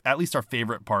give at least our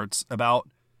favorite parts about.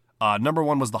 Number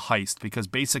 1 was the heist, because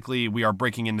basically we are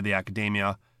breaking into the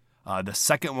academia. The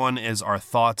second one is our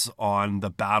thoughts on the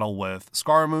battle with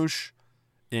Scaramouche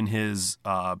in his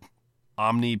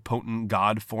omnipotent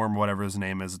god form, whatever his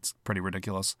name is. It's pretty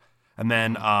ridiculous. And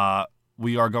then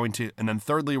thirdly,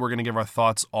 we're going to give our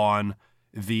thoughts on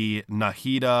the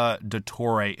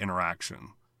Nahida-Dottore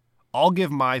interaction. I'll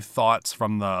give my thoughts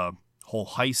from the whole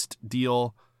heist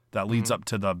deal that leads up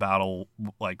to the battle,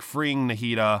 like freeing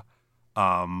Nahida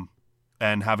and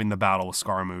having the battle with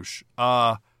Scaramouche.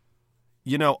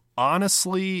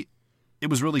 Honestly, it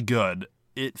was really good.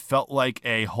 It felt like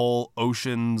a whole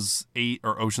Ocean's 8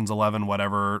 or Ocean's 11,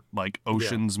 whatever, like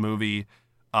Ocean's movie.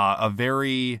 A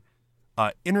very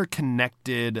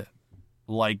interconnected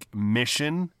like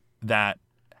mission that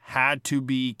had to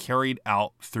be carried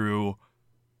out through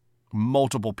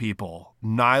multiple people.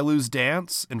 Nilu's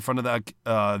dance in front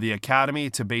of the academy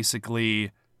to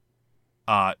basically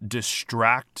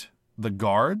distract the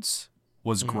guards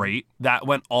was great. That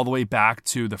went all the way back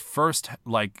to the first,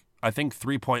 like, I think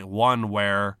 3.1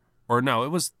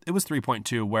 it was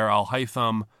 3.2 where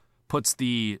Al-Haytham puts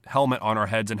the helmet on our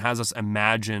heads and has us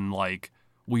imagine like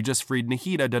we just freed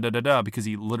Nahida, because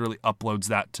he literally uploads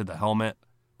that to the helmet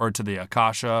or to the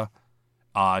Akasha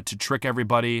to trick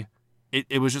everybody.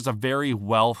 it was just a very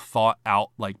well thought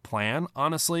out like plan,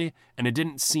 honestly, and it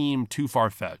didn't seem too far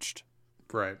fetched.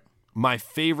 Right. My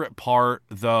favorite part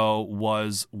though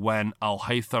was when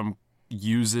Al-Haytham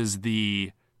uses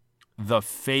the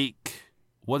fake,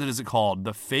 what is it called?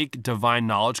 The fake divine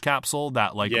knowledge capsule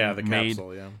that like the made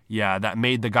capsule, that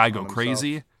made the guy go himself.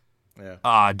 crazy.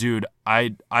 Yeah. Dude,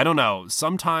 I don't know.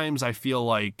 Sometimes I feel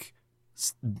like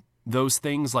those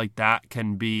things like that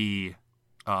can be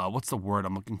what's the word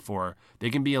I'm looking for? They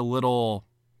can be a little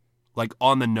like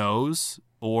on the nose,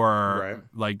 or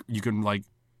like you can like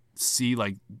see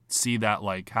that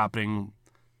like happening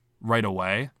right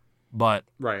away. But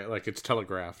right, like it's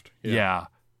telegraphed. Yeah.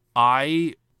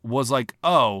 I was like,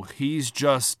 oh,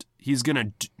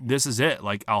 this is it.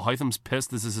 Like Al-Haytham's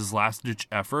pissed. This is his last ditch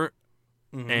effort.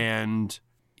 Mm-hmm. And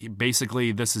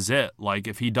basically this is it. Like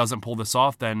if he doesn't pull this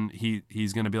off, then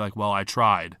he's going to be like, well, I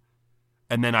tried.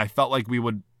 And then I felt like we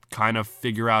would kind of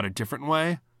figure out a different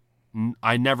way.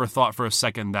 I never thought for a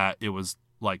second that it was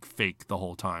like fake the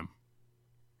whole time.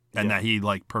 And that he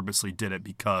like purposely did it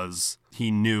because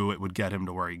he knew it would get him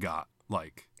to where he got.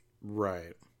 Like,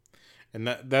 right. And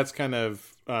that's kind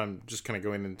of just kind of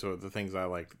going into the things I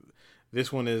liked. This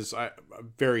one is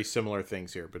very similar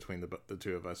things here between the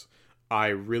two of us. I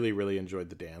really, really enjoyed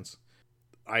the dance.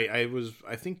 I was,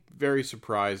 I think, very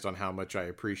surprised on how much I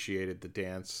appreciated the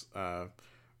dance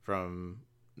from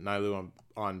Nailu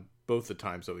on both the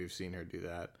times that we've seen her do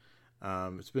that.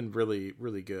 It's been really,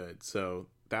 really good. So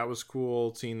that was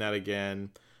cool seeing that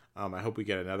again. I hope we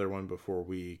get another one before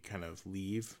we kind of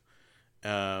leave.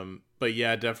 But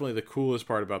yeah, definitely the coolest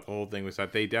part about the whole thing was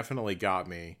that they definitely got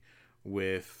me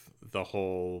with the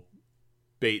whole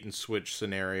bait and switch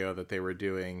scenario that they were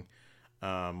doing,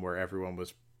 where everyone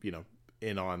was,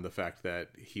 in on the fact that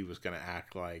he was going to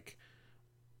act like,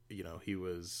 he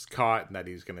was caught and that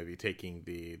he's going to be taking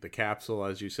the capsule,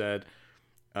 as you said.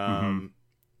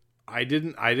 I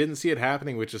didn't see it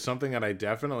happening, which is something that I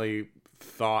definitely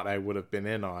thought I would have been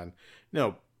in on.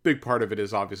 Big part of it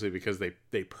is obviously because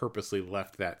they purposely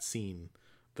left that scene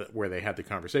where they had the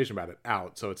conversation about it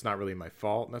out, so it's not really my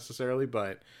fault necessarily,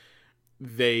 but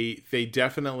they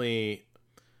definitely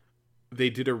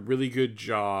did a really good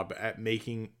job at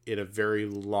making it a very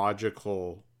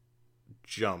logical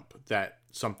jump that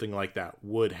something like that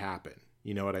would happen.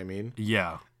 You know what I mean?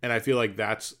 Yeah. And I feel like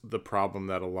that's the problem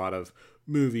that a lot of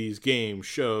movies, games,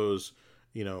 shows,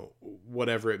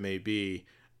 whatever it may be,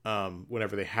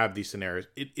 whenever they have these scenarios,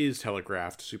 it is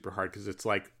telegraphed super hard because it's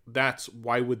like,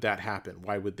 why would that happen?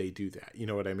 Why would they do that? You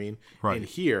know what I mean? Right. And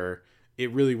here,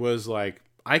 it really was like,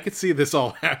 I could see this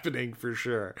all happening for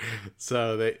sure.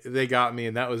 So they got me,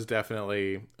 and that was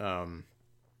definitely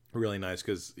really nice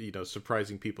because,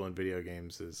 surprising people in video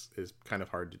games is kind of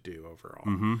hard to do overall.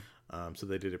 Mm-hmm. So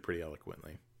they did it pretty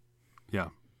eloquently. Yeah.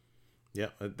 Yeah,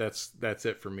 that's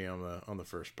it for me on the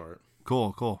first part.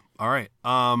 Cool. All right.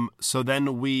 So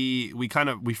then we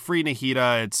free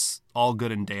Nahida. It's all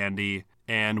good and dandy.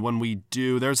 And when we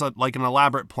do, there's an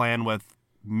elaborate plan with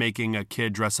making a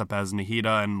kid dress up as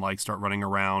Nahida and like start running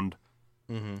around.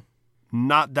 Mm-hmm.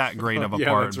 Not that great of a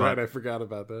part. That's right. I forgot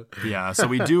about that. Yeah. So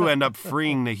we do end up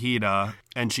freeing Nahida,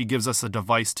 and she gives us a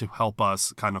device to help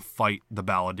us kind of fight the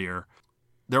Balladeer.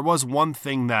 There was one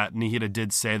thing that Nahida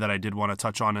did say that I did want to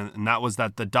touch on, and that was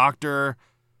that the doctor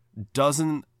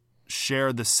doesn't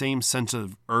share the same sense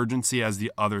of urgency as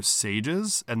the other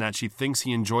sages, and that she thinks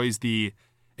he enjoys the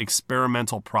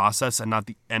experimental process and not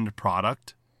the end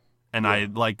product. And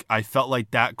yeah. I felt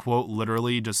like that quote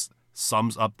literally just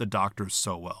sums up the doctor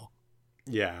so well.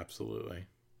 Yeah, absolutely.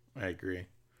 I agree.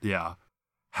 Yeah.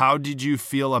 How did you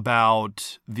feel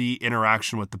about the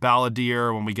interaction with the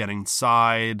Balladeer when we get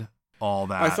inside? All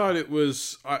that. I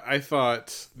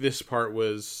thought this part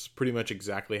was pretty much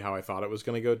exactly how I thought it was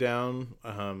going to go down.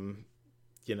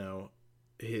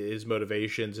 His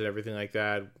motivations and everything like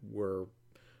that were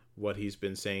what he's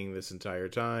been saying this entire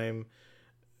time.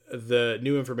 The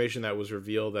new information that was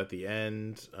revealed at the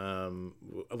end,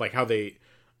 like how they,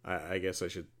 I guess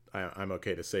I'm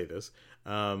okay to say this.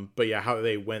 But yeah, how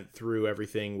they went through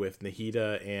everything with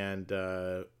Nahida and,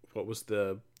 what was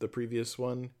the previous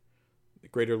one?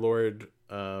 Greater Lord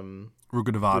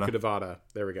Rukkhadevata.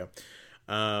 There we go.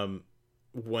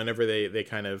 Whenever they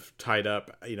kind of tied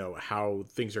up, how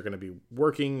things are going to be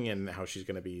working and how she's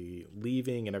going to be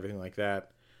leaving and everything like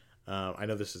that. I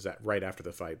know this is right after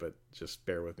the fight, but just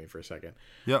bear with me for a second.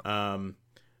 Yep.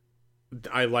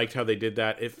 I liked how they did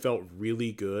that. It felt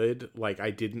really good. Like,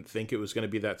 I didn't think it was going to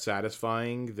be that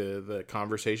satisfying, the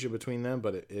conversation between them,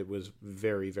 but it was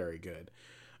very, very good.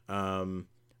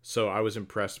 So I was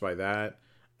impressed by that.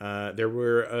 There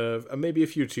were maybe a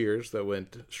few tears that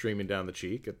went streaming down the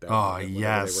cheek at that Oh, moment.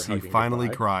 yes. He finally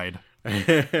cried.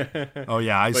 Oh,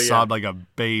 yeah. I But sobbed like a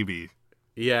baby.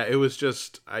 Yeah, it was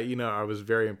just, I was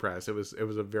very impressed. It was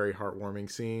a very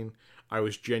heartwarming scene. I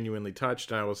was genuinely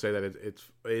touched, and I will say that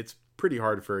it's pretty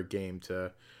hard for a game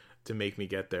to make me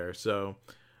get there. So,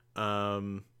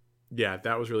 yeah,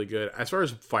 that was really good. As far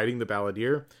as fighting the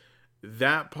Balladeer,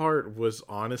 that part was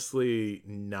honestly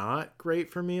not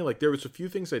great for me. Like, there was a few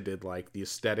things I did like. The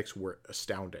aesthetics were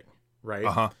astounding,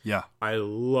 right? Yeah. I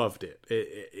loved it.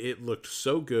 It looked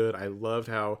so good. I loved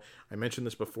how, I mentioned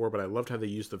this before, but I loved how they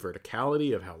used the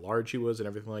verticality of how large he was and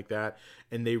everything like that.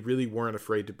 And they really weren't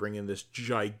afraid to bring in this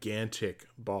gigantic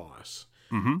boss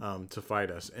to fight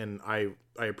us. And I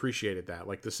appreciated that.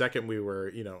 Like, the second we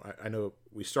were, I know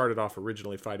we started off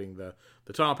originally fighting the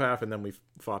top half, and then we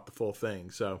fought the full thing.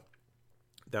 So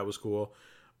that was cool.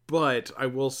 But I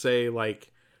will say,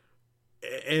 like,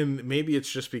 and maybe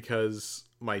it's just because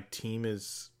my team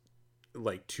is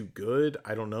like too good,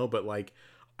 I don't know, but like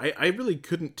I really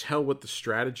couldn't tell what the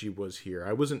strategy was here.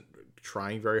 I wasn't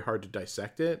trying very hard to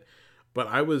dissect it, but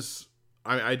I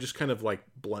just kind of like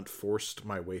blunt forced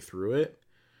my way through it,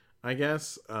 I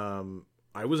guess.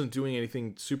 I wasn't doing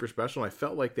anything super special. I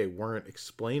felt like they weren't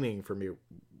explaining for me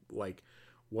like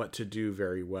what to do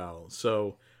very well.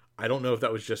 So I don't know if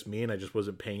that was just me and I just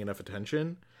wasn't paying enough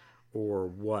attention or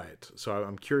what. So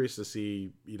I'm curious to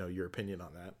see, your opinion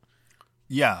on that.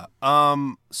 Yeah.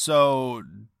 So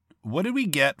what did we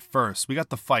get first? We got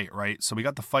the fight, right? So we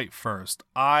got the fight first.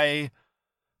 The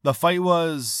fight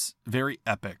was very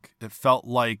epic. It felt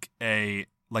like an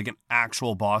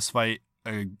actual boss fight.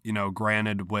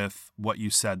 Granted, with what you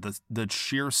said, the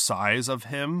sheer size of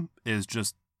him is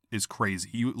crazy.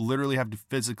 You literally have to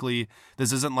physically.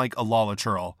 This isn't like a Lala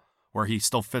Churl where he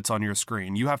still fits on your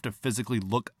screen. You have to physically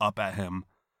look up at him,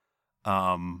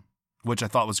 which I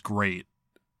thought was great.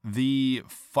 The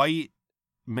fight,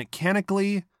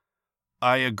 mechanically,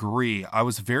 I agree. I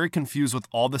was very confused with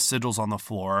all the sigils on the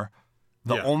floor.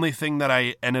 The only thing that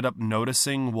I ended up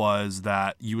noticing was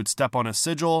that you would step on a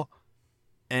sigil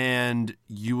and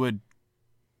you would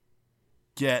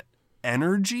get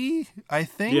energy, I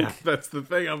think. Yeah, that's the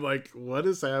thing. I'm like, what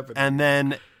is happening? And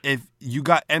then if you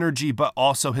got energy, but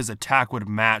also his attack would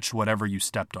match whatever you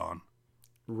stepped on.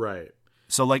 Right.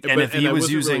 So like, if he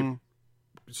was using, really...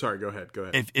 sorry, go ahead.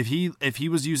 If he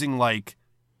was using like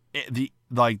the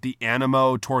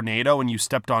Animo tornado and you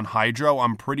stepped on Hydro,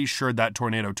 I'm pretty sure that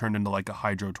tornado turned into like a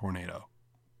Hydro tornado.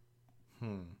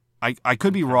 I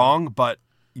could be wrong, but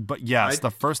yes,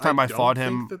 the first time I fought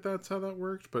him, I don't think that's how that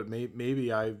worked, but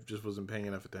maybe I just wasn't paying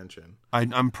enough attention.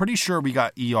 I'm pretty sure we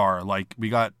got ER, like we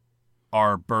got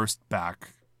our burst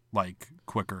back like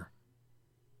quicker.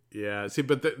 Yeah, see,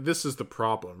 but this is the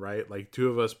problem, right? Like, two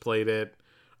of us played it.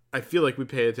 I feel like we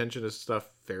pay attention to stuff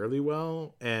fairly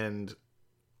well, and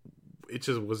it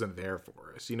just wasn't there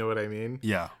for us. You know what I mean?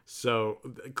 Yeah. So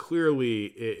clearly,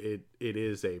 it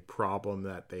is a problem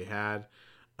that they had.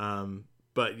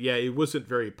 But yeah, it wasn't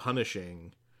very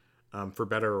punishing, for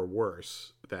better or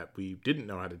worse, that we didn't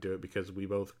know how to do it because we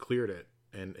both cleared it,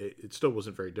 and it still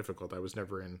wasn't very difficult. I was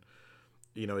never in.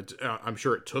 I'm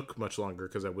sure it took much longer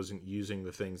because I wasn't using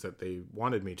the things that they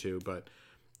wanted me to, but,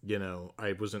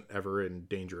 I wasn't ever in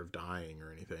danger of dying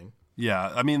or anything.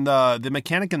 Yeah, I mean, the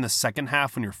mechanic in the second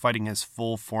half when you're fighting his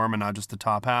full form and not just the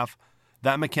top half,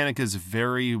 that mechanic is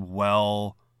very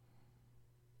well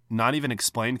not even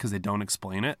explained because they don't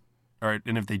explain it.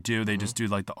 And if they do, they just do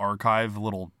like the archive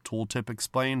little tooltip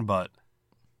explain, but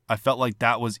I felt like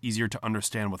that was easier to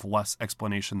understand with less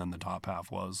explanation than the top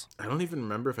half was. I don't even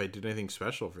remember if I did anything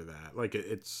special for that. Like,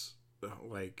 it's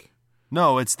like...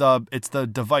 No, it's the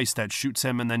device that shoots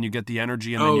him, and then you get the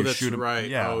energy, and then you shoot him. Right.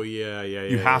 Yeah. Oh, yeah.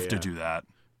 You have to do that.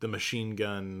 The machine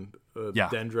gun,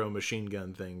 Dendro machine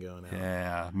gun thing going on.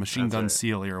 Yeah, machine gun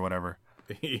Sealy or whatever.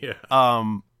 Yeah.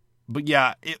 But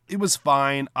yeah, it was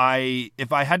fine.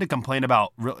 If I had to complain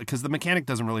about, because the mechanic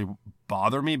doesn't really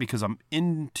bother me because I'm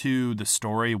into the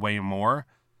story way more.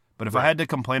 But if I had to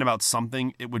complain about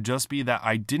something, it would just be that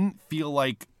I didn't feel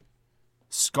like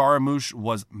Scaramouche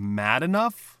was mad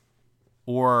enough,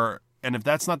 and if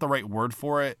that's not the right word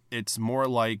for it, it's more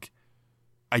like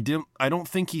I don't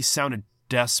think he sounded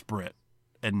desperate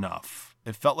enough.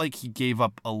 It felt like he gave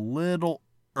up a little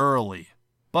early,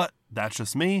 but that's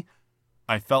just me.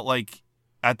 I felt like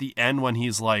at the end when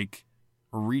he's like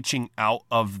reaching out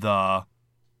of the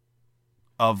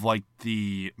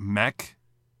mech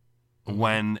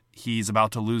when he's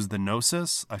about to lose the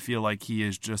Gnosis, I feel like he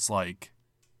is just like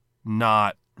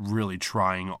not really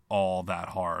trying all that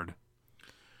hard.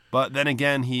 But then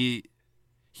again, he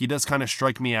does kind of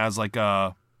strike me as like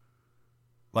a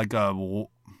like a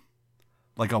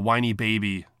whiny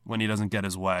baby when he doesn't get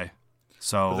his way.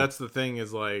 So but that's the thing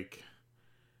is like,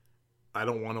 I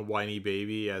don't want a whiny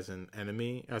baby as an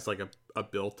enemy, as like a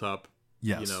built up,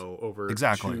 yes, over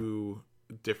exactly. 2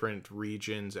 different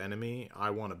regions enemy.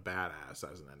 I want a badass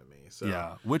as an enemy. So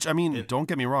yeah, which I mean, don't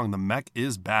get me wrong, the mech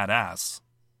is badass.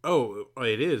 Oh,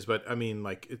 it is, but I mean,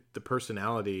 like the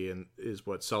personality is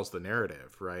what sells the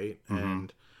narrative, right? Mm-hmm.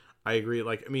 And I agree.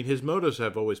 Like, I mean, his motives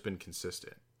have always been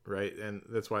consistent, right? And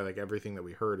that's why like everything that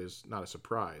we heard is not a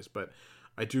surprise. But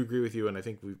I do agree with you, and I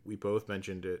think we both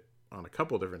mentioned it on a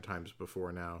couple different times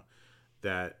before now,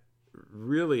 that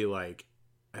really, like,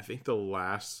 I think the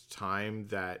last time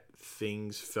that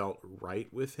things felt right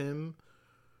with him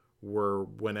were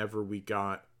whenever we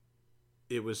got,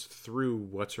 it was through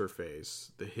what's her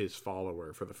face, his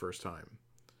follower for the first time.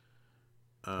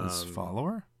 His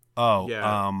follower? Oh, yeah.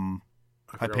 I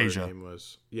forgot Hypatia. what her name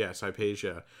was. Yes,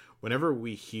 Hypatia. Whenever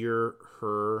we hear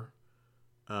her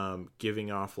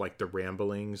giving off like the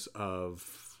ramblings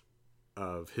of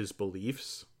his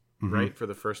beliefs, Mm-hmm. right, for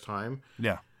the first time,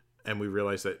 Yeah. and we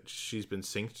realize that she's been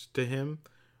synced to him,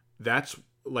 that's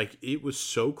like, it was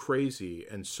so crazy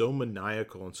and so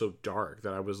maniacal and so dark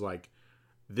that I was like,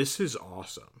 this is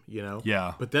awesome,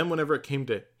 Yeah. But then whenever it came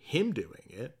to him doing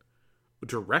it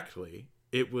directly,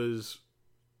 it was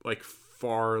like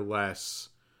far less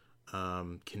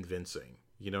convincing.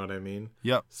 You know what I mean?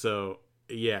 Yep. So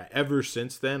yeah, ever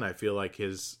since then, I feel like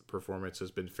his performance has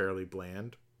been fairly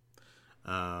bland.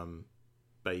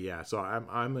 But yeah, so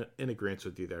I'm in agreement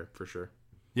with you there for sure.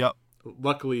 Yep.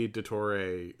 Luckily,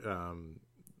 Dottore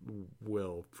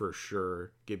will for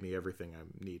sure give me everything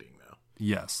I'm needing, though.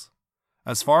 Yes.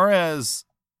 As far as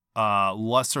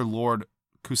Lesser Lord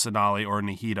Kusanali or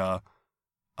Nihida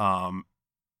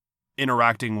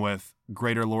interacting with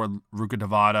Greater Lord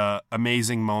Rukkhadevata,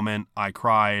 amazing moment. I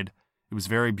cried. It was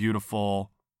very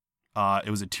beautiful. It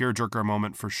was a tearjerker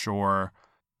moment for sure.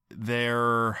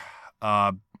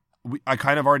 I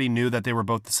kind of already knew that they were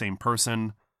both the same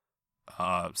person,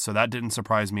 so that didn't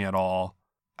surprise me at all.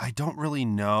 I don't really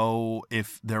know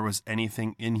if there was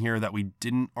anything in here that we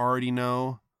didn't already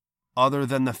know, other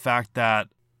than the fact that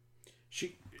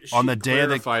she on the day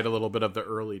clarified a little bit of the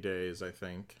early days, I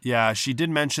think. Yeah, she did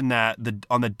mention that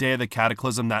on the day of the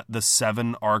Cataclysm that the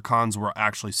 7 Archons were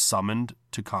actually summoned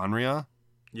to Conria.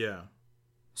 Yeah.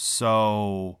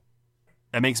 So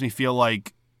it makes me feel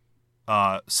like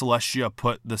Celestia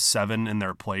put the 7 in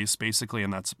their place, basically,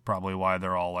 and that's probably why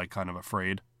they're all like kind of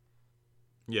afraid.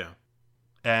 Yeah.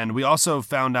 And we also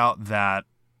found out that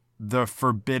the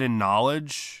forbidden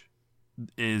knowledge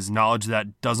is knowledge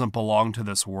that doesn't belong to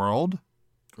this world.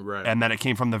 Right. And that it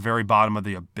came from the very bottom of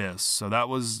the abyss. So that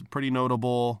was pretty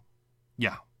notable.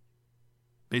 Yeah.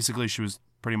 Basically, she was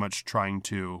pretty much trying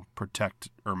to protect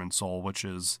Irminsul, which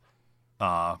is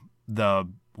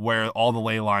where all the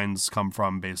ley lines come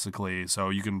from, basically. So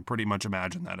you can pretty much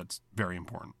imagine that it's very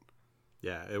important.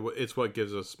 Yeah, it's what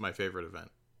gives us my favorite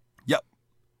event. Yep.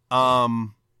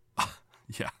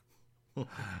 Yeah.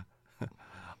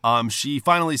 She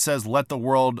finally says, "Let the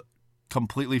world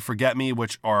completely forget me,"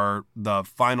 which are the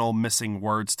final missing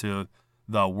words to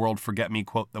the "world forget me"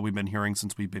 quote that we've been hearing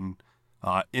since we've been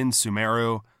in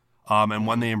Sumeru. And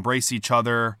when they embrace each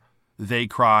other, they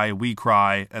cry, we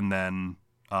cry, and then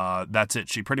that's it.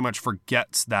 She pretty much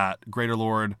forgets that Greater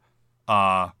Lord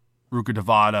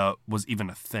Rukkhadevata was even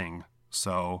a thing.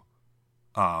 So,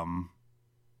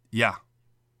 yeah.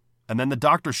 And then the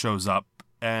doctor shows up,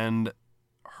 and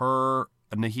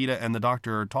Nahida and the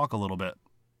doctor talk a little bit.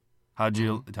 How'd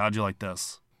you like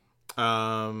this?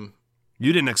 You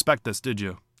didn't expect this, did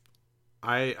you?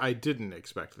 I didn't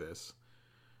expect this,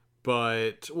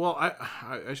 but well,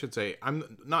 I should say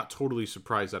I'm not totally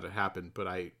surprised that it happened, but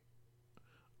I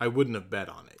wouldn't have bet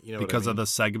on it. You know, because what I mean? of the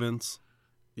segments.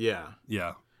 Yeah.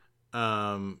 Yeah.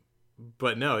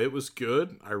 But no, it was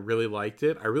good. I really liked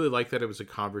it. I really liked that it was a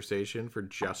conversation for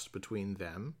just between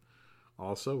them,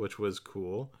 also, which was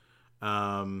cool.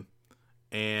 And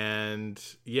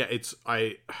yeah,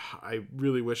 I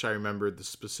really wish I remembered the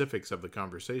specifics of the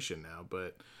conversation now,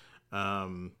 but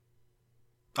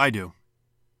I do.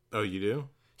 Oh, you do?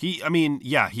 He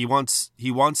wants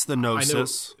the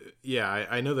Gnosis.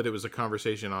 I know that it was a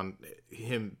conversation on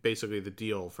him, basically the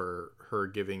deal for her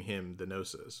giving him the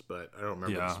Gnosis, but I don't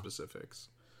remember the specifics.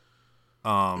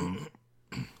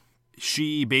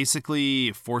 She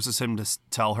basically forces him to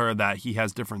tell her that he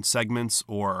has different segments,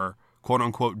 or quote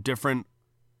unquote different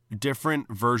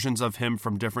versions of him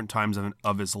from different times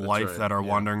of his life that are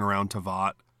wandering around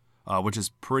Tavat, which is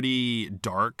pretty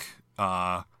dark.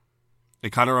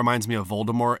 It kind of reminds me of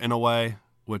Voldemort in a way.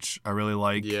 which I really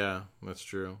like. Yeah, that's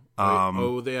true.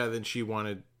 Then she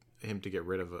wanted him to get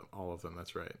rid of all of them.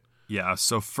 That's right. Yeah,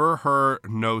 so for her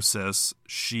gnosis,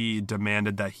 she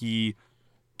demanded that he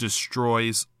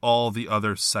destroys all the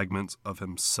other segments of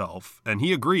himself. And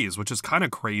he agrees, which is kind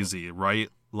of crazy, right?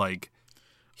 Like,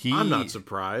 I'm not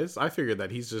surprised. I figured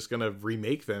that he's just going to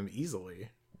remake them easily.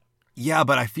 Yeah,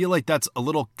 but I feel like that's a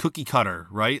little cookie cutter,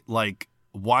 right? Like,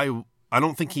 why? I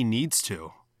don't think he needs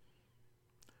to.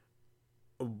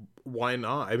 Why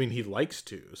not? I mean, he likes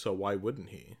to, so why wouldn't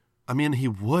he? I mean, he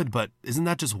would, but isn't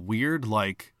that just weird?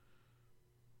 Like,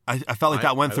 I felt like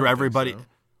that went through everybody. So.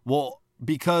 Well,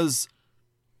 because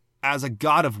as a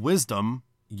god of wisdom,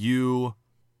 you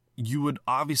would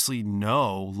obviously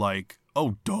know, like,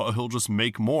 oh, duh, he'll just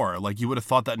make more. Like, you would have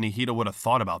thought that Nihida would have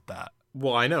thought about that.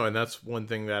 Well, I know, and that's one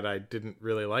thing that I didn't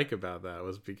really like about that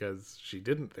was because she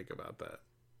didn't think about that.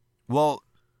 Well,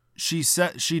 she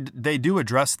said they do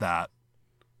address that.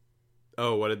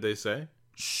 Oh, what did they say?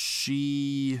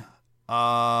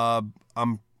 I'm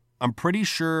pretty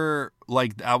sure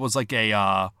like that was like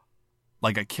a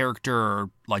character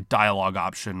like dialogue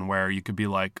option where you could be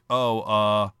like,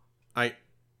 I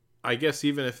guess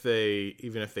even if they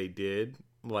did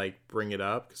like bring it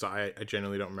up, because I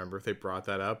genuinely don't remember if they brought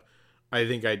that up. I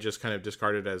think I just kind of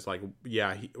discarded it as like,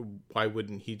 yeah, why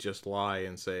wouldn't he just lie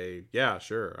and say, yeah,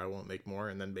 sure, I won't make more,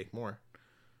 and then make more.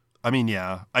 I mean,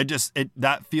 yeah,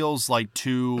 that feels like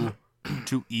too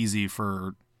easy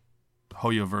for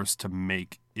Hoyoverse to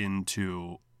make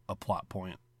into a plot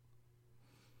point.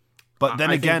 But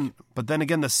then again,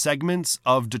 the segments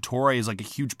of Dottore is like a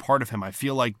huge part of him. I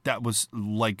feel like that was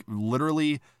like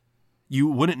literally you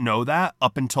wouldn't know that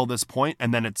up until this point,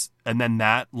 and then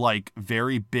that like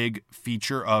very big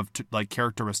feature of like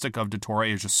characteristic of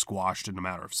Dottore is just squashed in a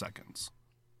matter of seconds.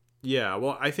 Yeah,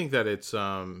 well, I think that it's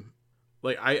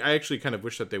like I actually kind of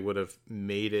wish that they would have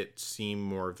made it seem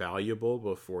more valuable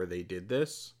before they did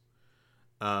this.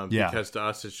 Because to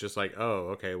us it's just like,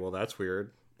 oh, okay, well that's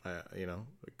weird.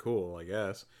 Cool, I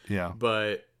guess. Yeah.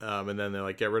 But and then they're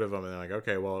like, get rid of them, and they're like,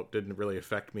 okay, well it didn't really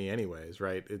affect me anyways,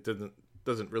 right? It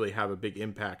doesn't really have a big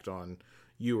impact on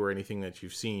you or anything that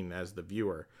you've seen as the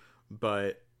viewer.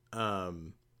 But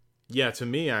yeah, to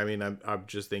me, I mean, I'm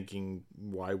just thinking,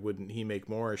 why wouldn't he make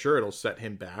more? Sure, it'll set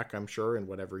him back, I'm sure, in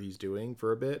whatever he's doing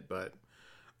for a bit, but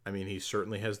I mean, he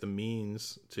certainly has the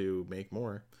means to make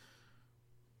more.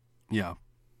 Yeah.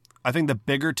 I think the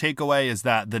bigger takeaway is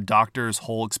that the doctor's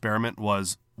whole experiment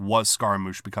was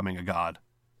Scaramouche becoming a god.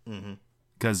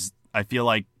 Because I feel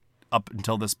like up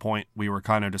until this point, we were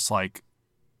kind of just like,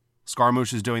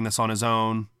 Scaramouche is doing this on his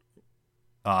own.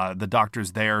 The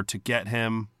doctor's there to get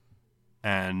him.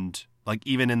 And like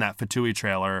even in that Fatui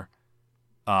trailer,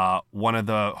 one of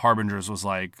the harbingers was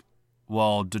like,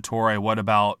 well, Dottore, what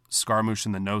about Scaramouche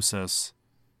and the Gnosis?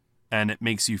 And it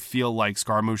makes you feel like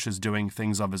Scaramouche is doing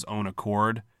things of his own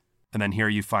accord. And then here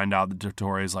you find out that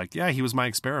Dottore is like, yeah, he was my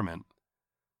experiment.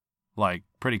 Like,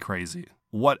 pretty crazy.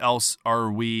 What else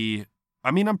are we...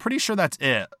 I mean, I'm pretty sure that's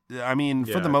it. I mean,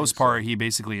 for the most part, he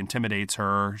basically intimidates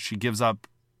her. She gives up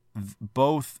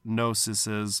both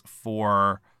Gnosises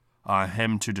for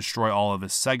him to destroy all of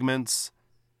his segments.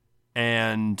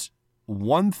 And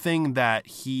one thing that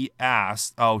she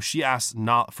asked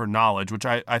not for knowledge, which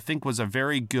I think was a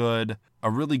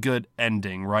really good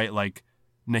ending, right? Like,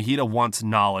 Nihida wants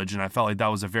knowledge, and I felt like that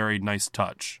was a very nice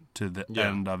touch to the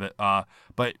end of it.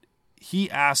 But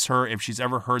he asks her if she's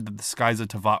ever heard that the skies of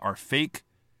Teyvat are fake,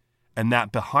 and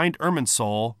that behind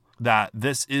Irminsul, that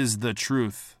this is the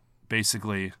truth,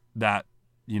 basically, that,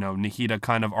 Nihida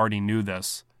kind of already knew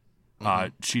this.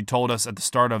 She told us at the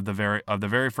start of the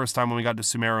very first time when we got to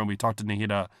Sumeru and we talked to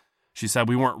Nihida, she said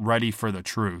we weren't ready for the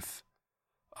truth.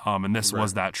 And this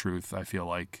was that truth, I feel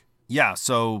like. Yeah,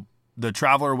 so the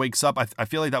traveler wakes up. I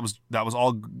feel like that was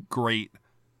all great.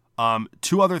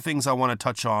 Two other things I want to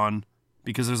touch on,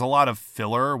 because there's a lot of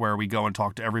filler where we go and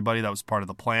talk to everybody. That was part of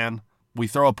the plan. We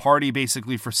throw a party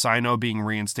basically for Sino being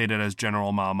reinstated as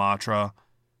General Mahamatra.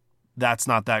 That's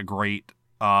not that great.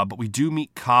 But we do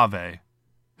meet Kaveh,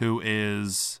 who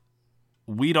is,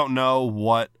 we don't know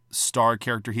what star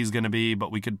character he's going to be,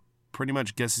 but we could pretty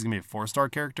much guess he's going to be a 4-star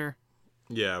character.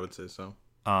 Yeah, I would say so.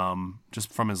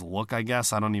 Just from his look, I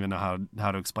guess. I don't even know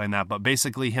how to explain that. But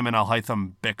basically, him and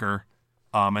Alhaitham bicker,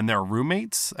 and they're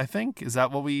roommates, I think. Is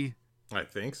that what we... I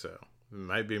think so. It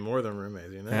might be more than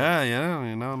roommates,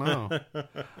 Yeah,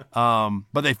 no.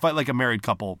 But they fight like a married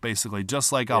couple, basically,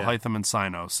 just like Alhaitham and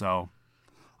Sino. So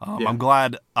I'm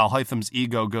glad Alhaitham's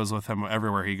ego goes with him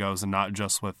everywhere he goes and not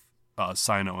just with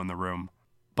Sino in the room.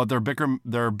 But their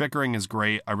bickering is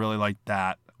great. I really like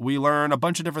that. We learn a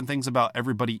bunch of different things about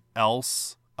everybody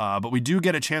else. But we do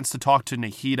get a chance to talk to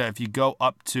Nahida. If you go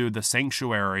up to the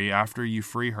sanctuary after you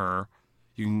free her,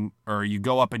 you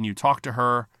go up and you talk to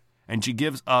her, and she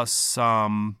gives us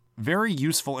some very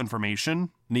useful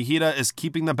information. Nahida is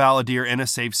keeping the Balladeer in a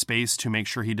safe space to make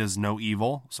sure he does no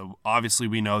evil. So obviously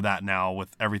we know that now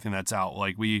with everything that's out.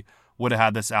 Like, we would have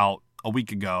had this out a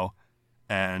week ago,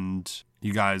 and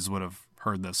you guys would have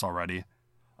heard this already.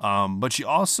 But she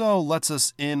also lets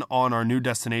us in on our new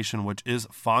destination, which is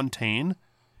Fontaine.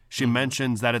 She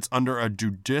mentions that it's under a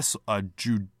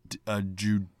judicial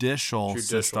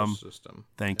system.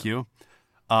 Thank you.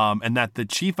 And that the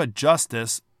Chief of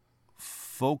Justice,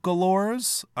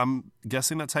 Focalors, I'm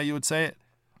guessing that's how you would say it,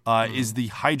 is the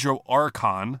Hydro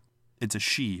Archon. It's a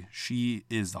she. She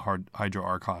is the Hydro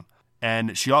Archon.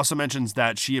 And she also mentions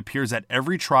that she appears at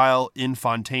every trial in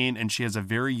Fontaine, and she has a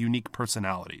very unique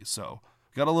personality. So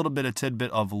we got a little bit of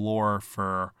tidbit of lore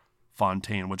for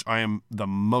Fontaine, which I am the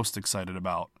most excited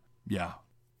about. Yeah.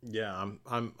 Yeah,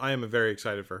 I am very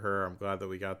excited for her. I'm glad that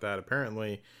we got that.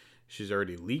 Apparently, she's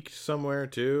already leaked somewhere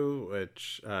too,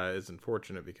 which is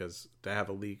unfortunate because to have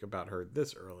a leak about her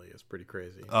this early is pretty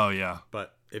crazy. Oh yeah.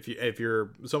 But if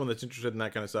you're someone that's interested in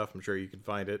that kind of stuff, I'm sure you can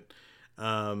find it.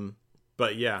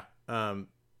 But yeah,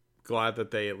 glad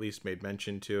that they at least made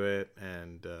mention to it,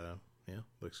 and yeah,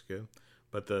 looks good.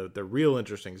 But the real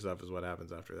interesting stuff is what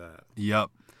happens after that. Yep.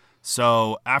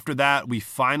 So after that, we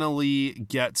finally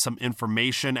get some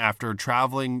information after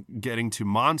traveling, getting to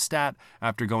Mondstadt,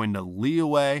 after going to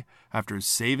Liyue, after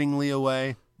saving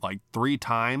Liyue like 3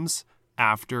 times,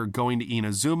 after going to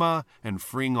Inazuma and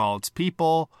freeing all its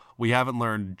people. We haven't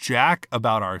learned jack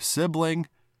about our sibling.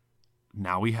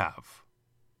 Now we have.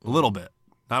 A little bit.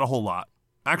 Not a whole lot.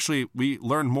 Actually, we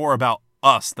learned more about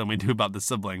us than we do about the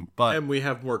sibling, and we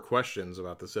have more questions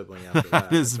about the sibling after that.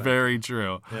 That is very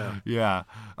true. Yeah.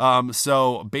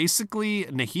 So basically,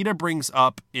 Nahida brings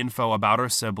up info about her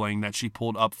sibling that she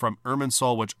pulled up from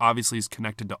Irminsul, which obviously is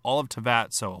connected to all of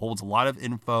Teyvat, so it holds a lot of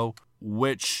info,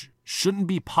 which shouldn't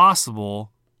be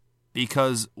possible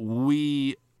because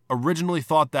we originally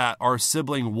thought that our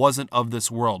sibling wasn't of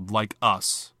this world, like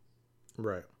us.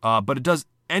 Right. But it does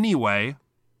anyway.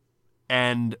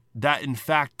 And that, in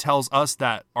fact, tells us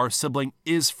that our sibling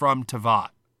is from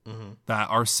Teyvat. Mm-hmm. That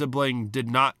our sibling did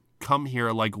not come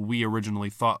here like we originally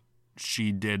thought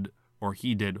she did or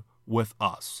he did with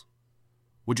us,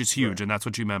 which is huge. Right. And that's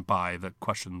what you meant by the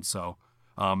question. So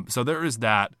there is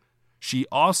that. She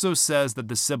also says that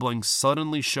the sibling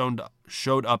suddenly showed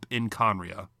up in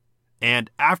Conria. And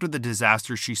after the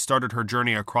disaster, she started her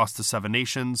journey across the 7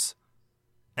 nations.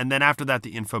 And then after that, the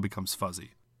info becomes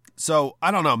fuzzy. So, I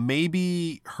don't know,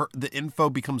 maybe the info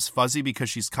becomes fuzzy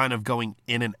because she's kind of going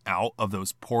in and out of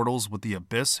those portals with the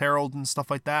Abyss Herald and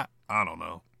stuff like that. I don't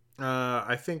know.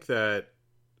 I think that,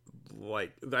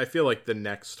 I feel like the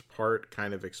next part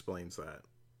kind of explains that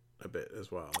a bit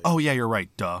as well. Oh, yeah, you're right.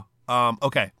 Duh.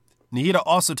 Okay. Nahida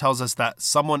also tells us that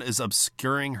someone is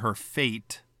obscuring her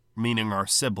fate, meaning our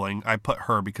sibling. I put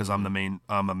her because I'm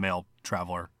a male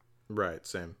traveler. Right,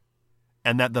 same.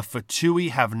 And that the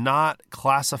Fatui have not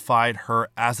classified her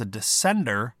as a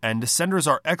descender, and descenders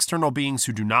are external beings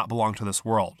who do not belong to this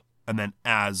world. And then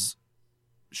as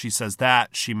she says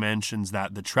that, she mentions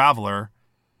that the traveler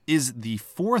is the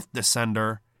 4th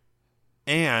descender,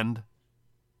 and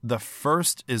the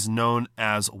first is known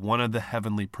as one of the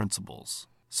heavenly principles.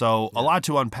 So a lot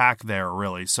to unpack there,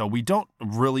 really. So we don't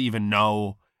really even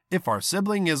know if our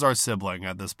sibling is our sibling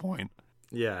at this point.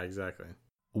 Yeah, exactly.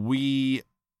 We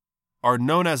are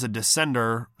known as a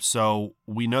descender, so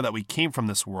we know that we came from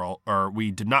this world, or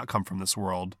we did not come from this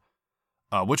world,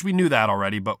 which we knew that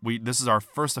already, but this is our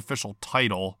first official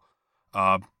title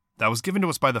that was given to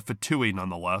us by the Fatui,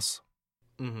 nonetheless.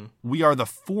 Mm-hmm. We are the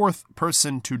 4th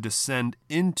person to descend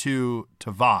into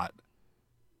Teyvat,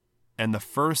 and the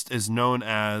first descender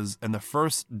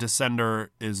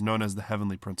is known as the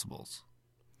Heavenly Principles.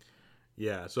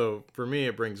 Yeah, so for me,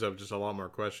 it brings up just a lot more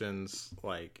questions,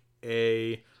 like,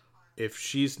 if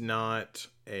she's not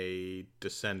a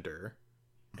descender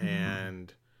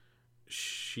and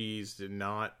she's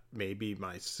not maybe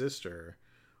my sister,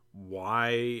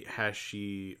 why has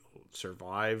she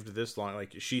survived this long?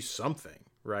 Like, she's something,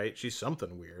 right? She's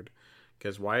something weird.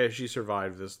 Because why has she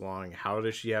survived this long? How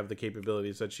does she have the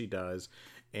capabilities that she does?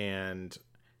 And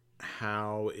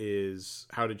how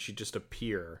did she just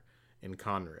appear in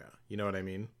Conria? You know what I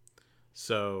mean?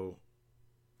 So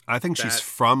I think she's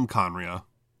from Conria.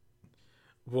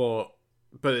 Well,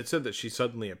 but it said that she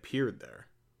suddenly appeared there.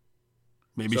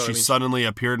 Maybe she suddenly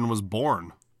appeared and was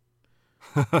born.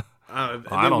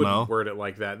 I don't know. Word it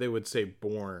like that. They would say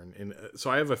born. And so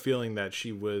I have a feeling that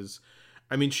she was...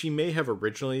 I mean, she may have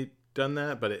originally done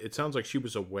that, but it sounds like she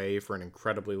was away for an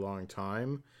incredibly long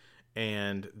time,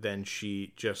 and then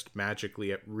she just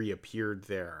magically reappeared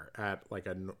there at like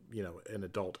an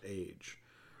adult age,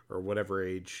 or whatever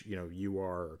age you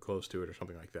are or close to it or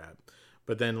something like that.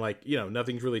 But then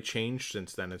nothing's really changed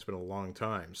since then. It's been a long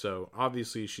time, so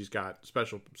obviously she's got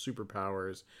special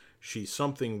superpowers. She's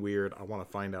something weird. I want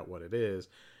to find out what it is.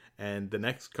 And the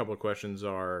next couple of questions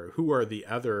are, who are the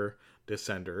other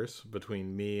Descenders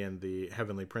between me and the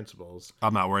Heavenly Principles?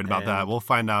 I'm not worried about that. We'll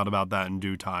find out about that in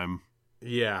due time.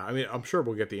 Yeah, I mean, I'm sure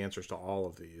we'll get the answers to all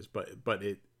of these, but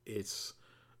it's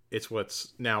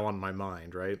what's now on my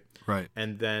mind, right? Right.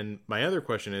 And then my other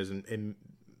question is, and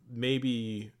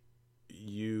maybe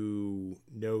you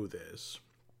know this,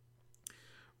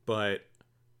 but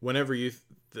whenever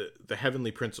the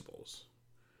Heavenly Principles,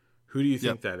 who do you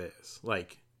think that is?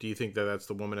 Like, do you think that that's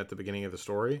the woman at the beginning of the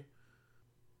story?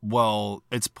 Well,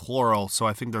 it's plural, so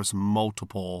I think there's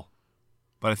multiple.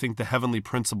 But I think the Heavenly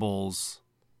Principles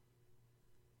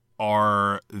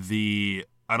are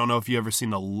I don't know if you ever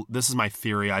seen this is my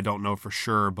theory, I don't know for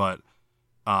sure, but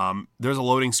there's a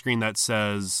loading screen that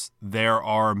says there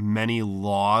are many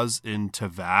laws in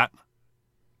Tevat.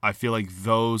 I feel like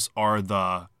those are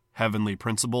the Heavenly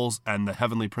Principles, and the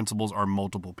Heavenly Principles are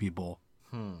multiple people.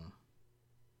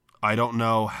 I don't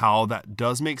know how that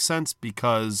does make sense,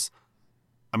 because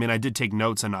I mean, I did take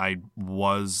notes and I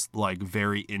was like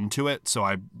very into it, so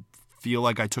I feel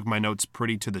like I took my notes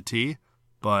pretty to the T.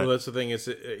 But well, that's the thing, is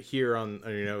here on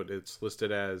your note, it's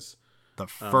listed as the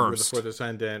first. We're the fourth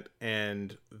descendant,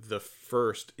 and the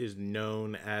first is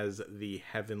known as the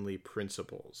Heavenly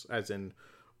Principles, as in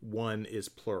one is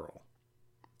plural.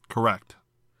 Correct.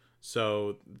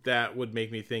 So that would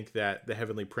make me think that the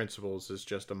Heavenly Principles is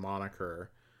just a moniker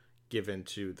given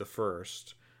to the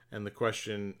first. And the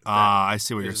question I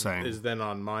see what you're saying. Is then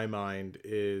on my mind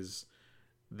is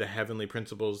the Heavenly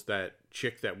Principles that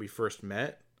chick that we first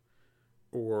met,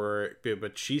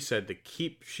 but she said that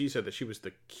she was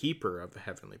the keeper of the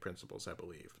Heavenly Principles, I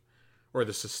believe, or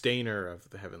the sustainer of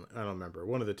the Heavenly. I don't remember,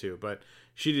 one of the two, but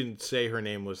she didn't say her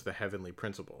name was the Heavenly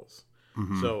Principles.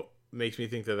 Mm-hmm. So makes me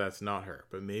think that that's not her,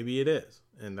 but maybe it is,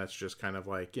 and that's just kind of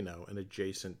like an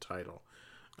adjacent title.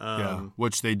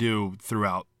 Which they do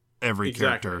throughout every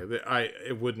character.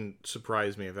 It wouldn't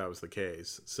surprise me if that was the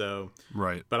case. So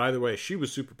right. But either way, she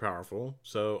was super powerful.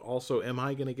 So also, am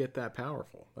I going to get that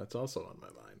powerful? That's also on my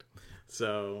mind.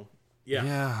 So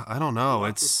yeah, I don't know.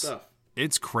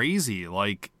 It's crazy.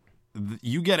 Like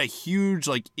you get a huge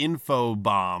info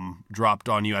bomb dropped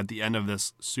on you at the end of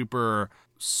this super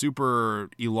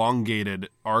elongated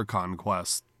Archon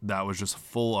quest that was just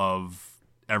full of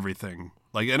everything.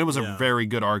 And it was a very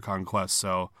good Archon quest.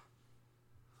 So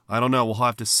I don't know. We'll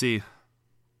have to see.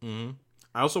 Mm-hmm.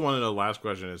 I also want to know, the last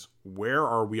question is, where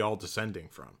are we all descending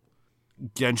from?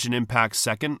 Genshin Impact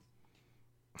 2nd?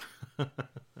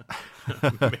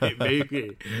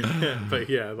 Maybe. But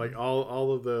yeah,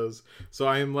 all of those. So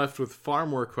I am left with far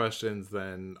more questions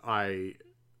than I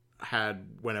had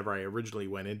whenever I originally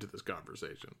went into this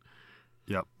conversation.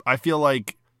 Yep. I feel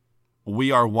like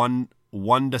we are one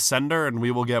Descender, and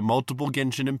we will get multiple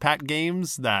Genshin Impact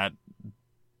games that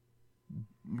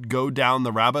go down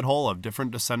the rabbit hole of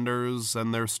different Descenders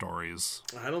and their stories.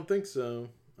 I don't think so.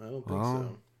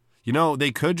 So.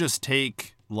 They could just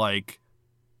take,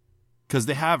 because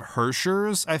they have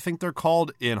Hershers, I think they're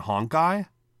called, in Honkai,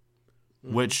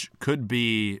 which could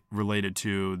be related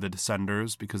to the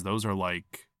Descenders, because those are I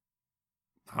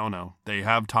don't know. They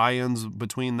have tie-ins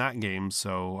between that game,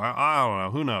 so I don't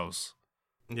know. Who knows?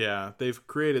 Yeah, they've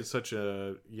created such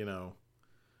a,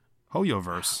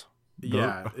 Hoyoverse.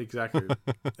 Yeah, exactly.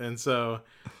 And so,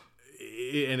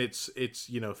 and it's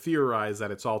theorized that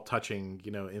it's all touching,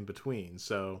 in between.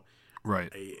 So,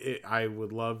 right. I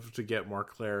would love to get more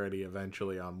clarity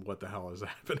eventually on what the hell is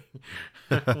happening.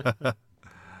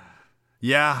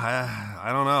 Yeah,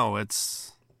 I don't know.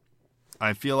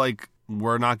 I feel like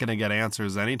we're not going to get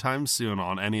answers anytime soon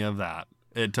on any of that.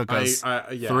 It took us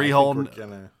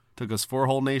took us 4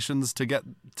 whole nations to get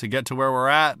to where we're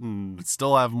at, and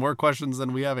still have more questions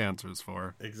than we have answers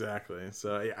for. Exactly.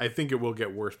 So I think it will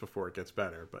get worse before it gets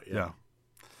better, but yeah.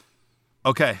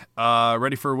 Okay,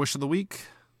 ready for Wish of the Week?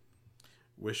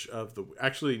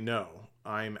 Actually, no.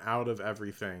 I'm out of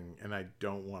everything, and I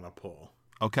don't want to pull.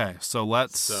 Okay, so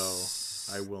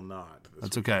I will not.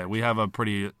 That's okay. We have a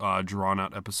pretty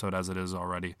drawn-out episode as it is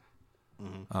already.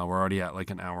 Mm-hmm. We're already at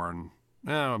an hour and...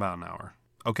 about an hour.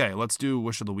 Okay, let's do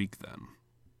Wish of the Week then.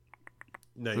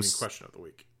 No, you mean Question of the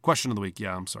Week. Question of the Week,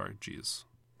 yeah, I'm sorry. Jeez.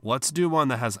 Let's do one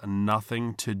that has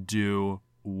nothing to do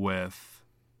with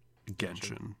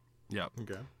Genshin. Yep.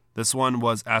 Okay. This one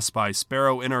was asked by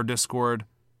Sparrow in our Discord.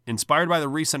 Inspired by the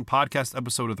recent podcast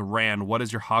episode with Ran, what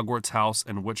is your Hogwarts house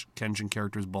and which Genshin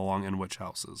characters belong in which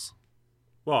houses?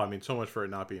 Well, I mean, so much for it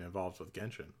not being involved with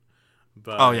Genshin.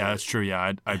 But oh yeah, that's true.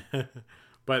 Yeah, I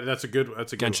but that's a good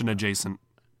Genshin one. Adjacent.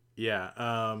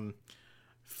 Yeah.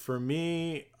 For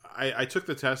me, I took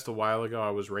the test a while ago.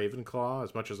 I was Ravenclaw,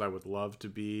 as much as I would love to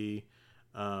be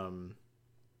Gryffindor.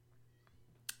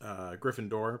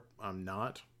 I'm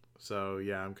not. So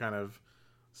yeah, I'm kind of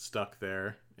stuck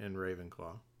there in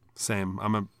Ravenclaw. Same.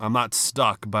 I'm not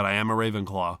stuck, but I am a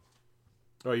Ravenclaw.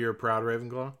 Oh, you're a proud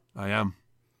Ravenclaw? I am.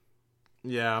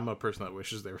 Yeah, I'm a person that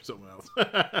wishes they were someone else.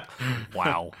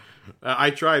 Wow. I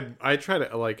tried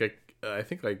it I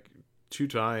think like 2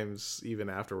 times even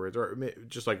afterwards, or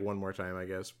just like one more time, I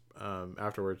guess,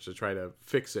 afterwards to try to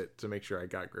fix it to make sure I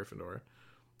got Gryffindor.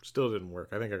 Still didn't work.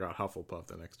 I think I got Hufflepuff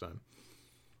the next time.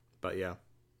 But yeah,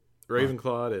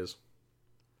 Ravenclaw it is.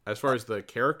 As far as the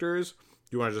characters,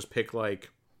 you want to just pick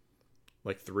like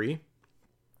 3?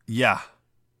 Yeah.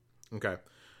 Okay.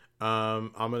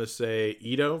 I'm gonna say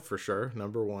Ito for sure.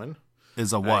 Number 1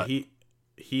 is a what?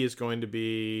 He is going to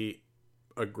be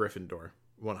a Gryffindor,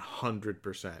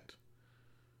 100%.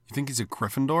 You think he's a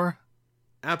Gryffindor?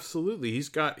 Absolutely.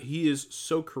 He is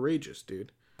so courageous,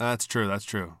 dude. That's true.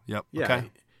 Yep. Yeah. Okay.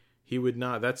 He would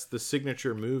not. That's the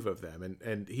signature move of them,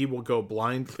 and he will go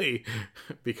blindly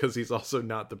because he's also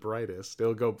not the brightest.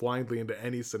 He'll go blindly into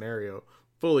any scenario,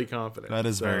 fully confident. That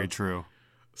is very true.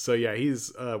 So yeah,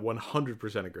 he's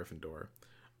 100% a Gryffindor.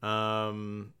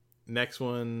 Next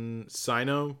one,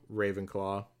 Sino,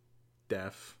 Ravenclaw,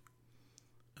 Def.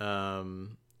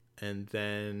 And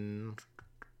then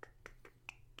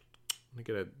let me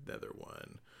get another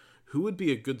one. Who would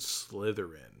be a good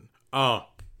Slytherin? Oh,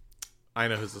 I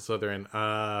know who's the Slytherin.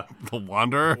 The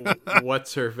Wanderer?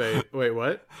 What's her face? Wait,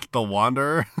 what? The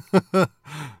Wanderer?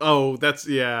 Oh, that's,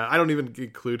 yeah. I don't even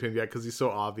include him yet because he's so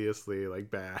obviously, like,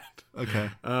 bad. Okay.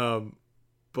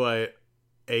 But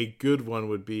a good one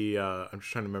would be, I'm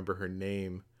just trying to remember her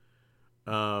name.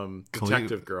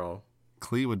 Detective Girl.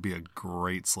 Klee would be a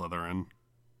great Slytherin.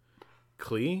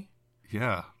 Klee?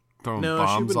 Yeah. Throwing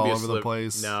bombs all over the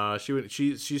place. No, she would.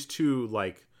 She's too,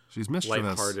 like, she's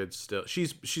mischievous. Lighthearted still.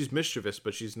 She's mischievous,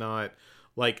 but she's not,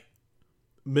 like,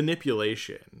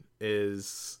 manipulation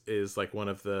is like one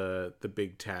of the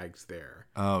big tags there.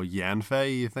 Oh,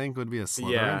 Yanfei, you think would be a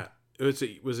Slytherin? Yeah. Was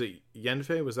it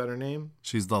Yenfei? Was that her name?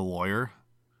 She's the lawyer?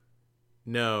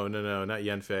 No, not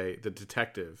Yenfei. The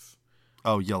detective.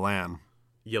 Oh, Yelan.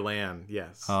 Yelan,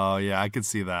 yes. Oh, yeah, I could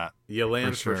see that.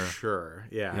 Yelan for sure.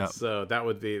 Yeah. Yep. So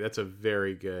that's a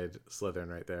very good Slytherin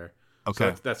right there.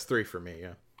 Okay. So that's 3 for me,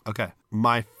 yeah. Okay.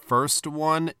 My first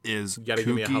one is you gotta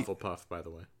give me a Hufflepuff, by the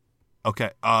way.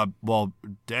 Okay. Well,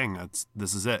 dang,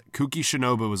 this is it. Kuki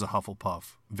Shinobu is a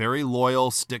Hufflepuff. Very loyal,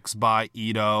 sticks by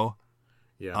Ito.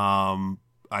 Yeah.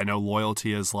 I know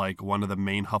loyalty is like one of the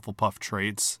main Hufflepuff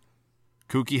traits.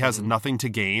 Kuki has nothing to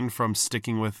gain from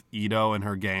sticking with Ito and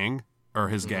her gang, or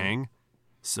his gang.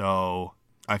 So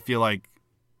I feel like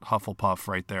Hufflepuff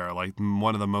right there, like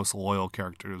one of the most loyal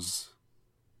characters.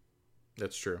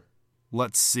 That's true.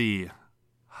 Let's see.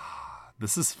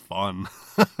 This is fun.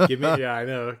 Yeah, I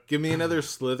know. Give me another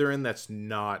Slytherin that's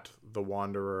not the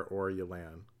Wanderer or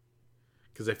Yelan.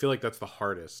 Because I feel like that's the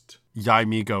hardest.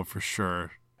 Yaimiko for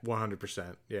sure.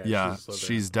 100%. Yeah,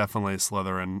 she's definitely a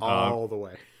Slytherin. All the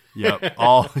way. Yep.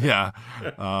 Yeah.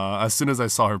 As soon as I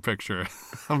saw her picture,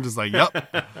 I'm just like, yep.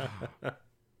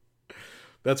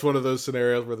 That's one of those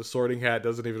scenarios where the Sorting Hat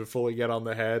doesn't even fully get on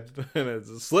the head, and it's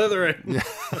a Slytherin.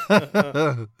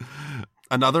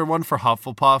 Another one for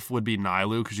Hufflepuff would be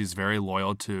Nailu, because she's very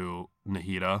loyal to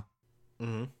Nahida.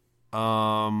 Mm-hmm.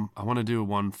 I want to do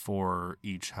one for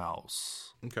each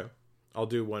house. Okay. I'll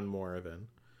do one more then.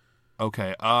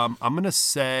 Okay. I'm gonna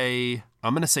say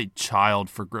Child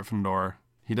for Gryffindor.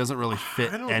 He doesn't really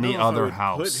fit any other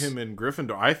house. Put him in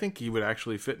Gryffindor. I think he would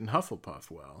actually fit in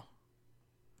Hufflepuff well.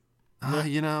 Well,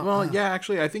 yeah,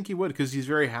 actually, I think he would, because he's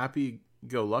very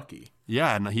happy-go-lucky.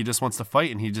 Yeah, and he just wants to fight,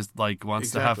 and he just like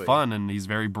wants to have fun, and he's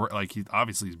very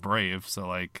he's brave. So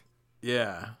like,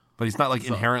 yeah, but he's not like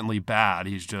inherently bad.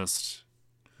 He's just,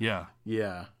 yeah.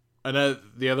 And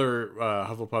the other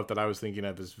Hufflepuff that I was thinking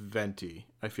of is Venti.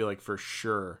 I feel like for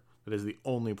sure that is the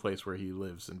only place where he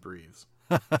lives and breathes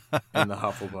in the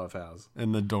Hufflepuff house,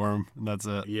 in the dorm. And that's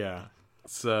it. Yeah.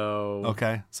 So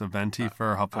okay, so Venti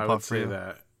for Hufflepuff. I would say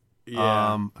that.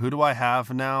 Yeah. Who do I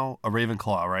have now? A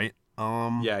Ravenclaw, right?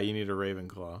 Yeah, you need a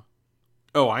Ravenclaw.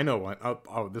 Oh, I know one.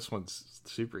 Oh, this one's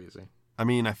super easy. I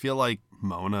mean, I feel like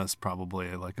Mona is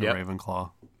probably like a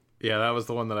Ravenclaw. Yeah, that was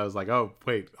the one that I was like, oh,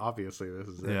 wait, obviously this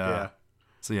is it. Yeah.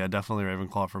 So yeah, definitely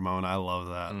Ravenclaw for Mona. I love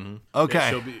that. Mm-hmm.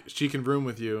 Okay. Yeah, she can room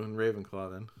with you in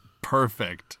Ravenclaw then.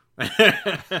 Perfect.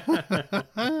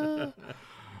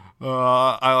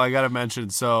 I gotta mention,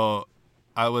 so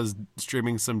I was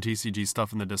streaming some TCG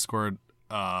stuff in the Discord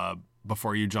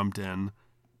before you jumped in,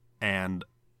 and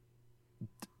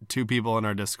two people in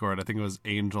our Discord, I think it was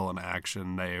Angel and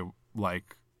Action, they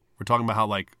like were talking about how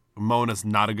like Mona's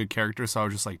not a good character, so I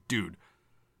was just like, dude,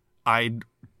 I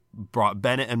brought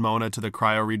Bennett and Mona to the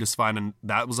Cryo Redefine, and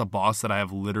that was a boss that I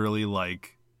have literally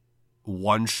like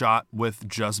one shot with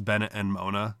just Bennett and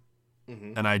Mona.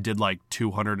 Mm-hmm. And I did like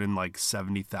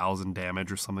 270,000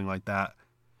 damage or something like that.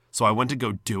 So I went to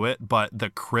go do it, but the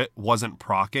crit wasn't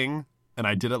procking, and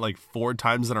I did it like 4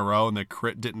 times in a row, and the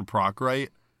crit didn't proc right.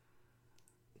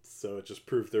 So it just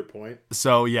proved their point.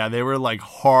 So yeah, they were like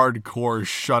hardcore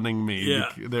shunning me.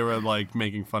 Yeah. They were like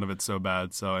making fun of it so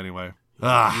bad. So anyway.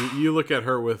 You look at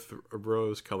her with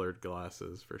rose-colored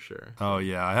glasses for sure. Oh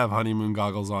yeah, I have honeymoon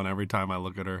goggles on every time I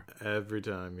look at her. Every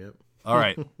time, yep. All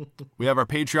right. We have our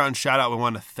Patreon shout out. We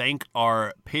want to thank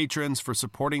our patrons for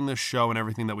supporting this show and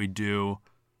everything that we do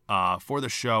for the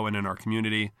show and in our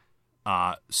community.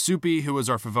 Soupy, who is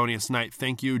our Favonius Knight,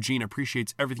 thank you. Gene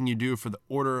appreciates everything you do for the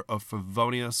Order of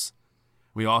Favonius.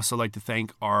 We also like to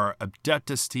thank our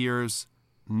Adeptus tiers,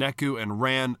 Neku and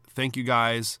Ran. Thank you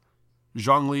guys.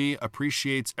 Zhongli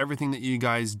appreciates everything that you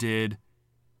guys did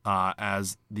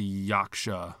as the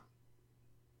Yaksha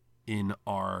in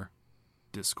our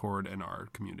Discord and our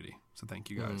community. So thank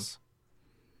you guys.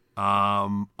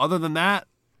 Other than that,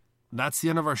 that's the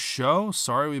end of our show.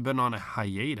 Sorry we've been on a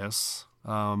hiatus.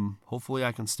 Hopefully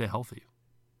I can stay healthy.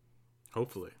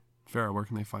 Hopefully. Farrah, where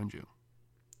can they find you?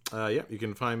 Yeah, you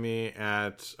can find me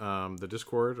at the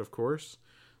Discord, of course.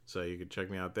 So you can check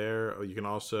me out there. Or you can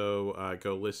also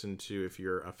go listen to, if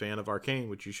you're a fan of Arcane,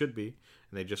 which you should be,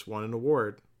 and they just won an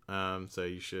award. So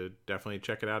you should definitely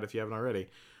check it out if you haven't already.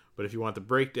 But if you want the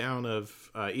breakdown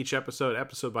of each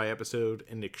episode by episode,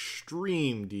 in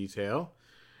extreme detail,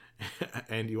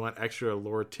 and you want extra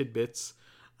lore tidbits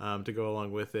to go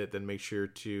along with it, then make sure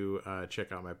to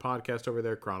check out my podcast over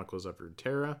there, Chronicles of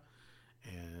Runeterra.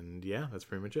 And yeah, that's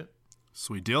pretty much it.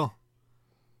 Sweet deal.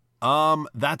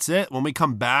 That's it. When we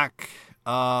come back,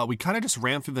 we kind of just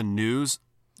ran through the news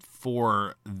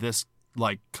for this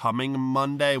like coming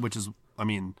Monday, which is, I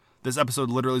mean, this episode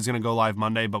literally is going to go live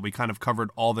Monday, but we kind of covered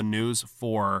all the news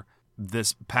for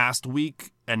this past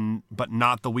week, but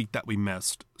not the week that we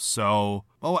missed. So,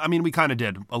 well, I mean, we kind of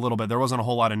did a little bit. There wasn't a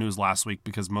whole lot of news last week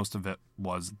because most of it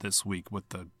was this week with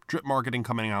the drip marketing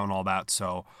coming out and all that.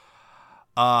 So,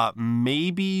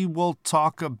 maybe we'll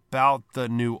talk about the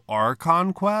new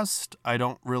Archon quest. I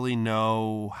don't really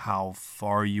know how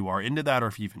far you are into that or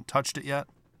if you even touched it yet.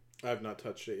 I have not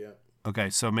touched it yet.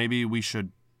 Okay, so maybe we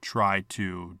should try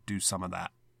to do some of that.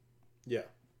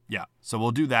 Yeah, so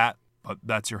we'll do that, but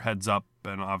that's your heads up,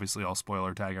 and obviously I'll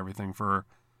spoiler tag everything for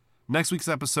next week's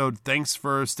episode. Thanks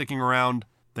for sticking around.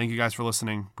 Thank you guys for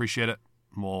listening. Appreciate it.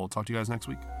 We'll talk to you guys next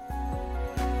week.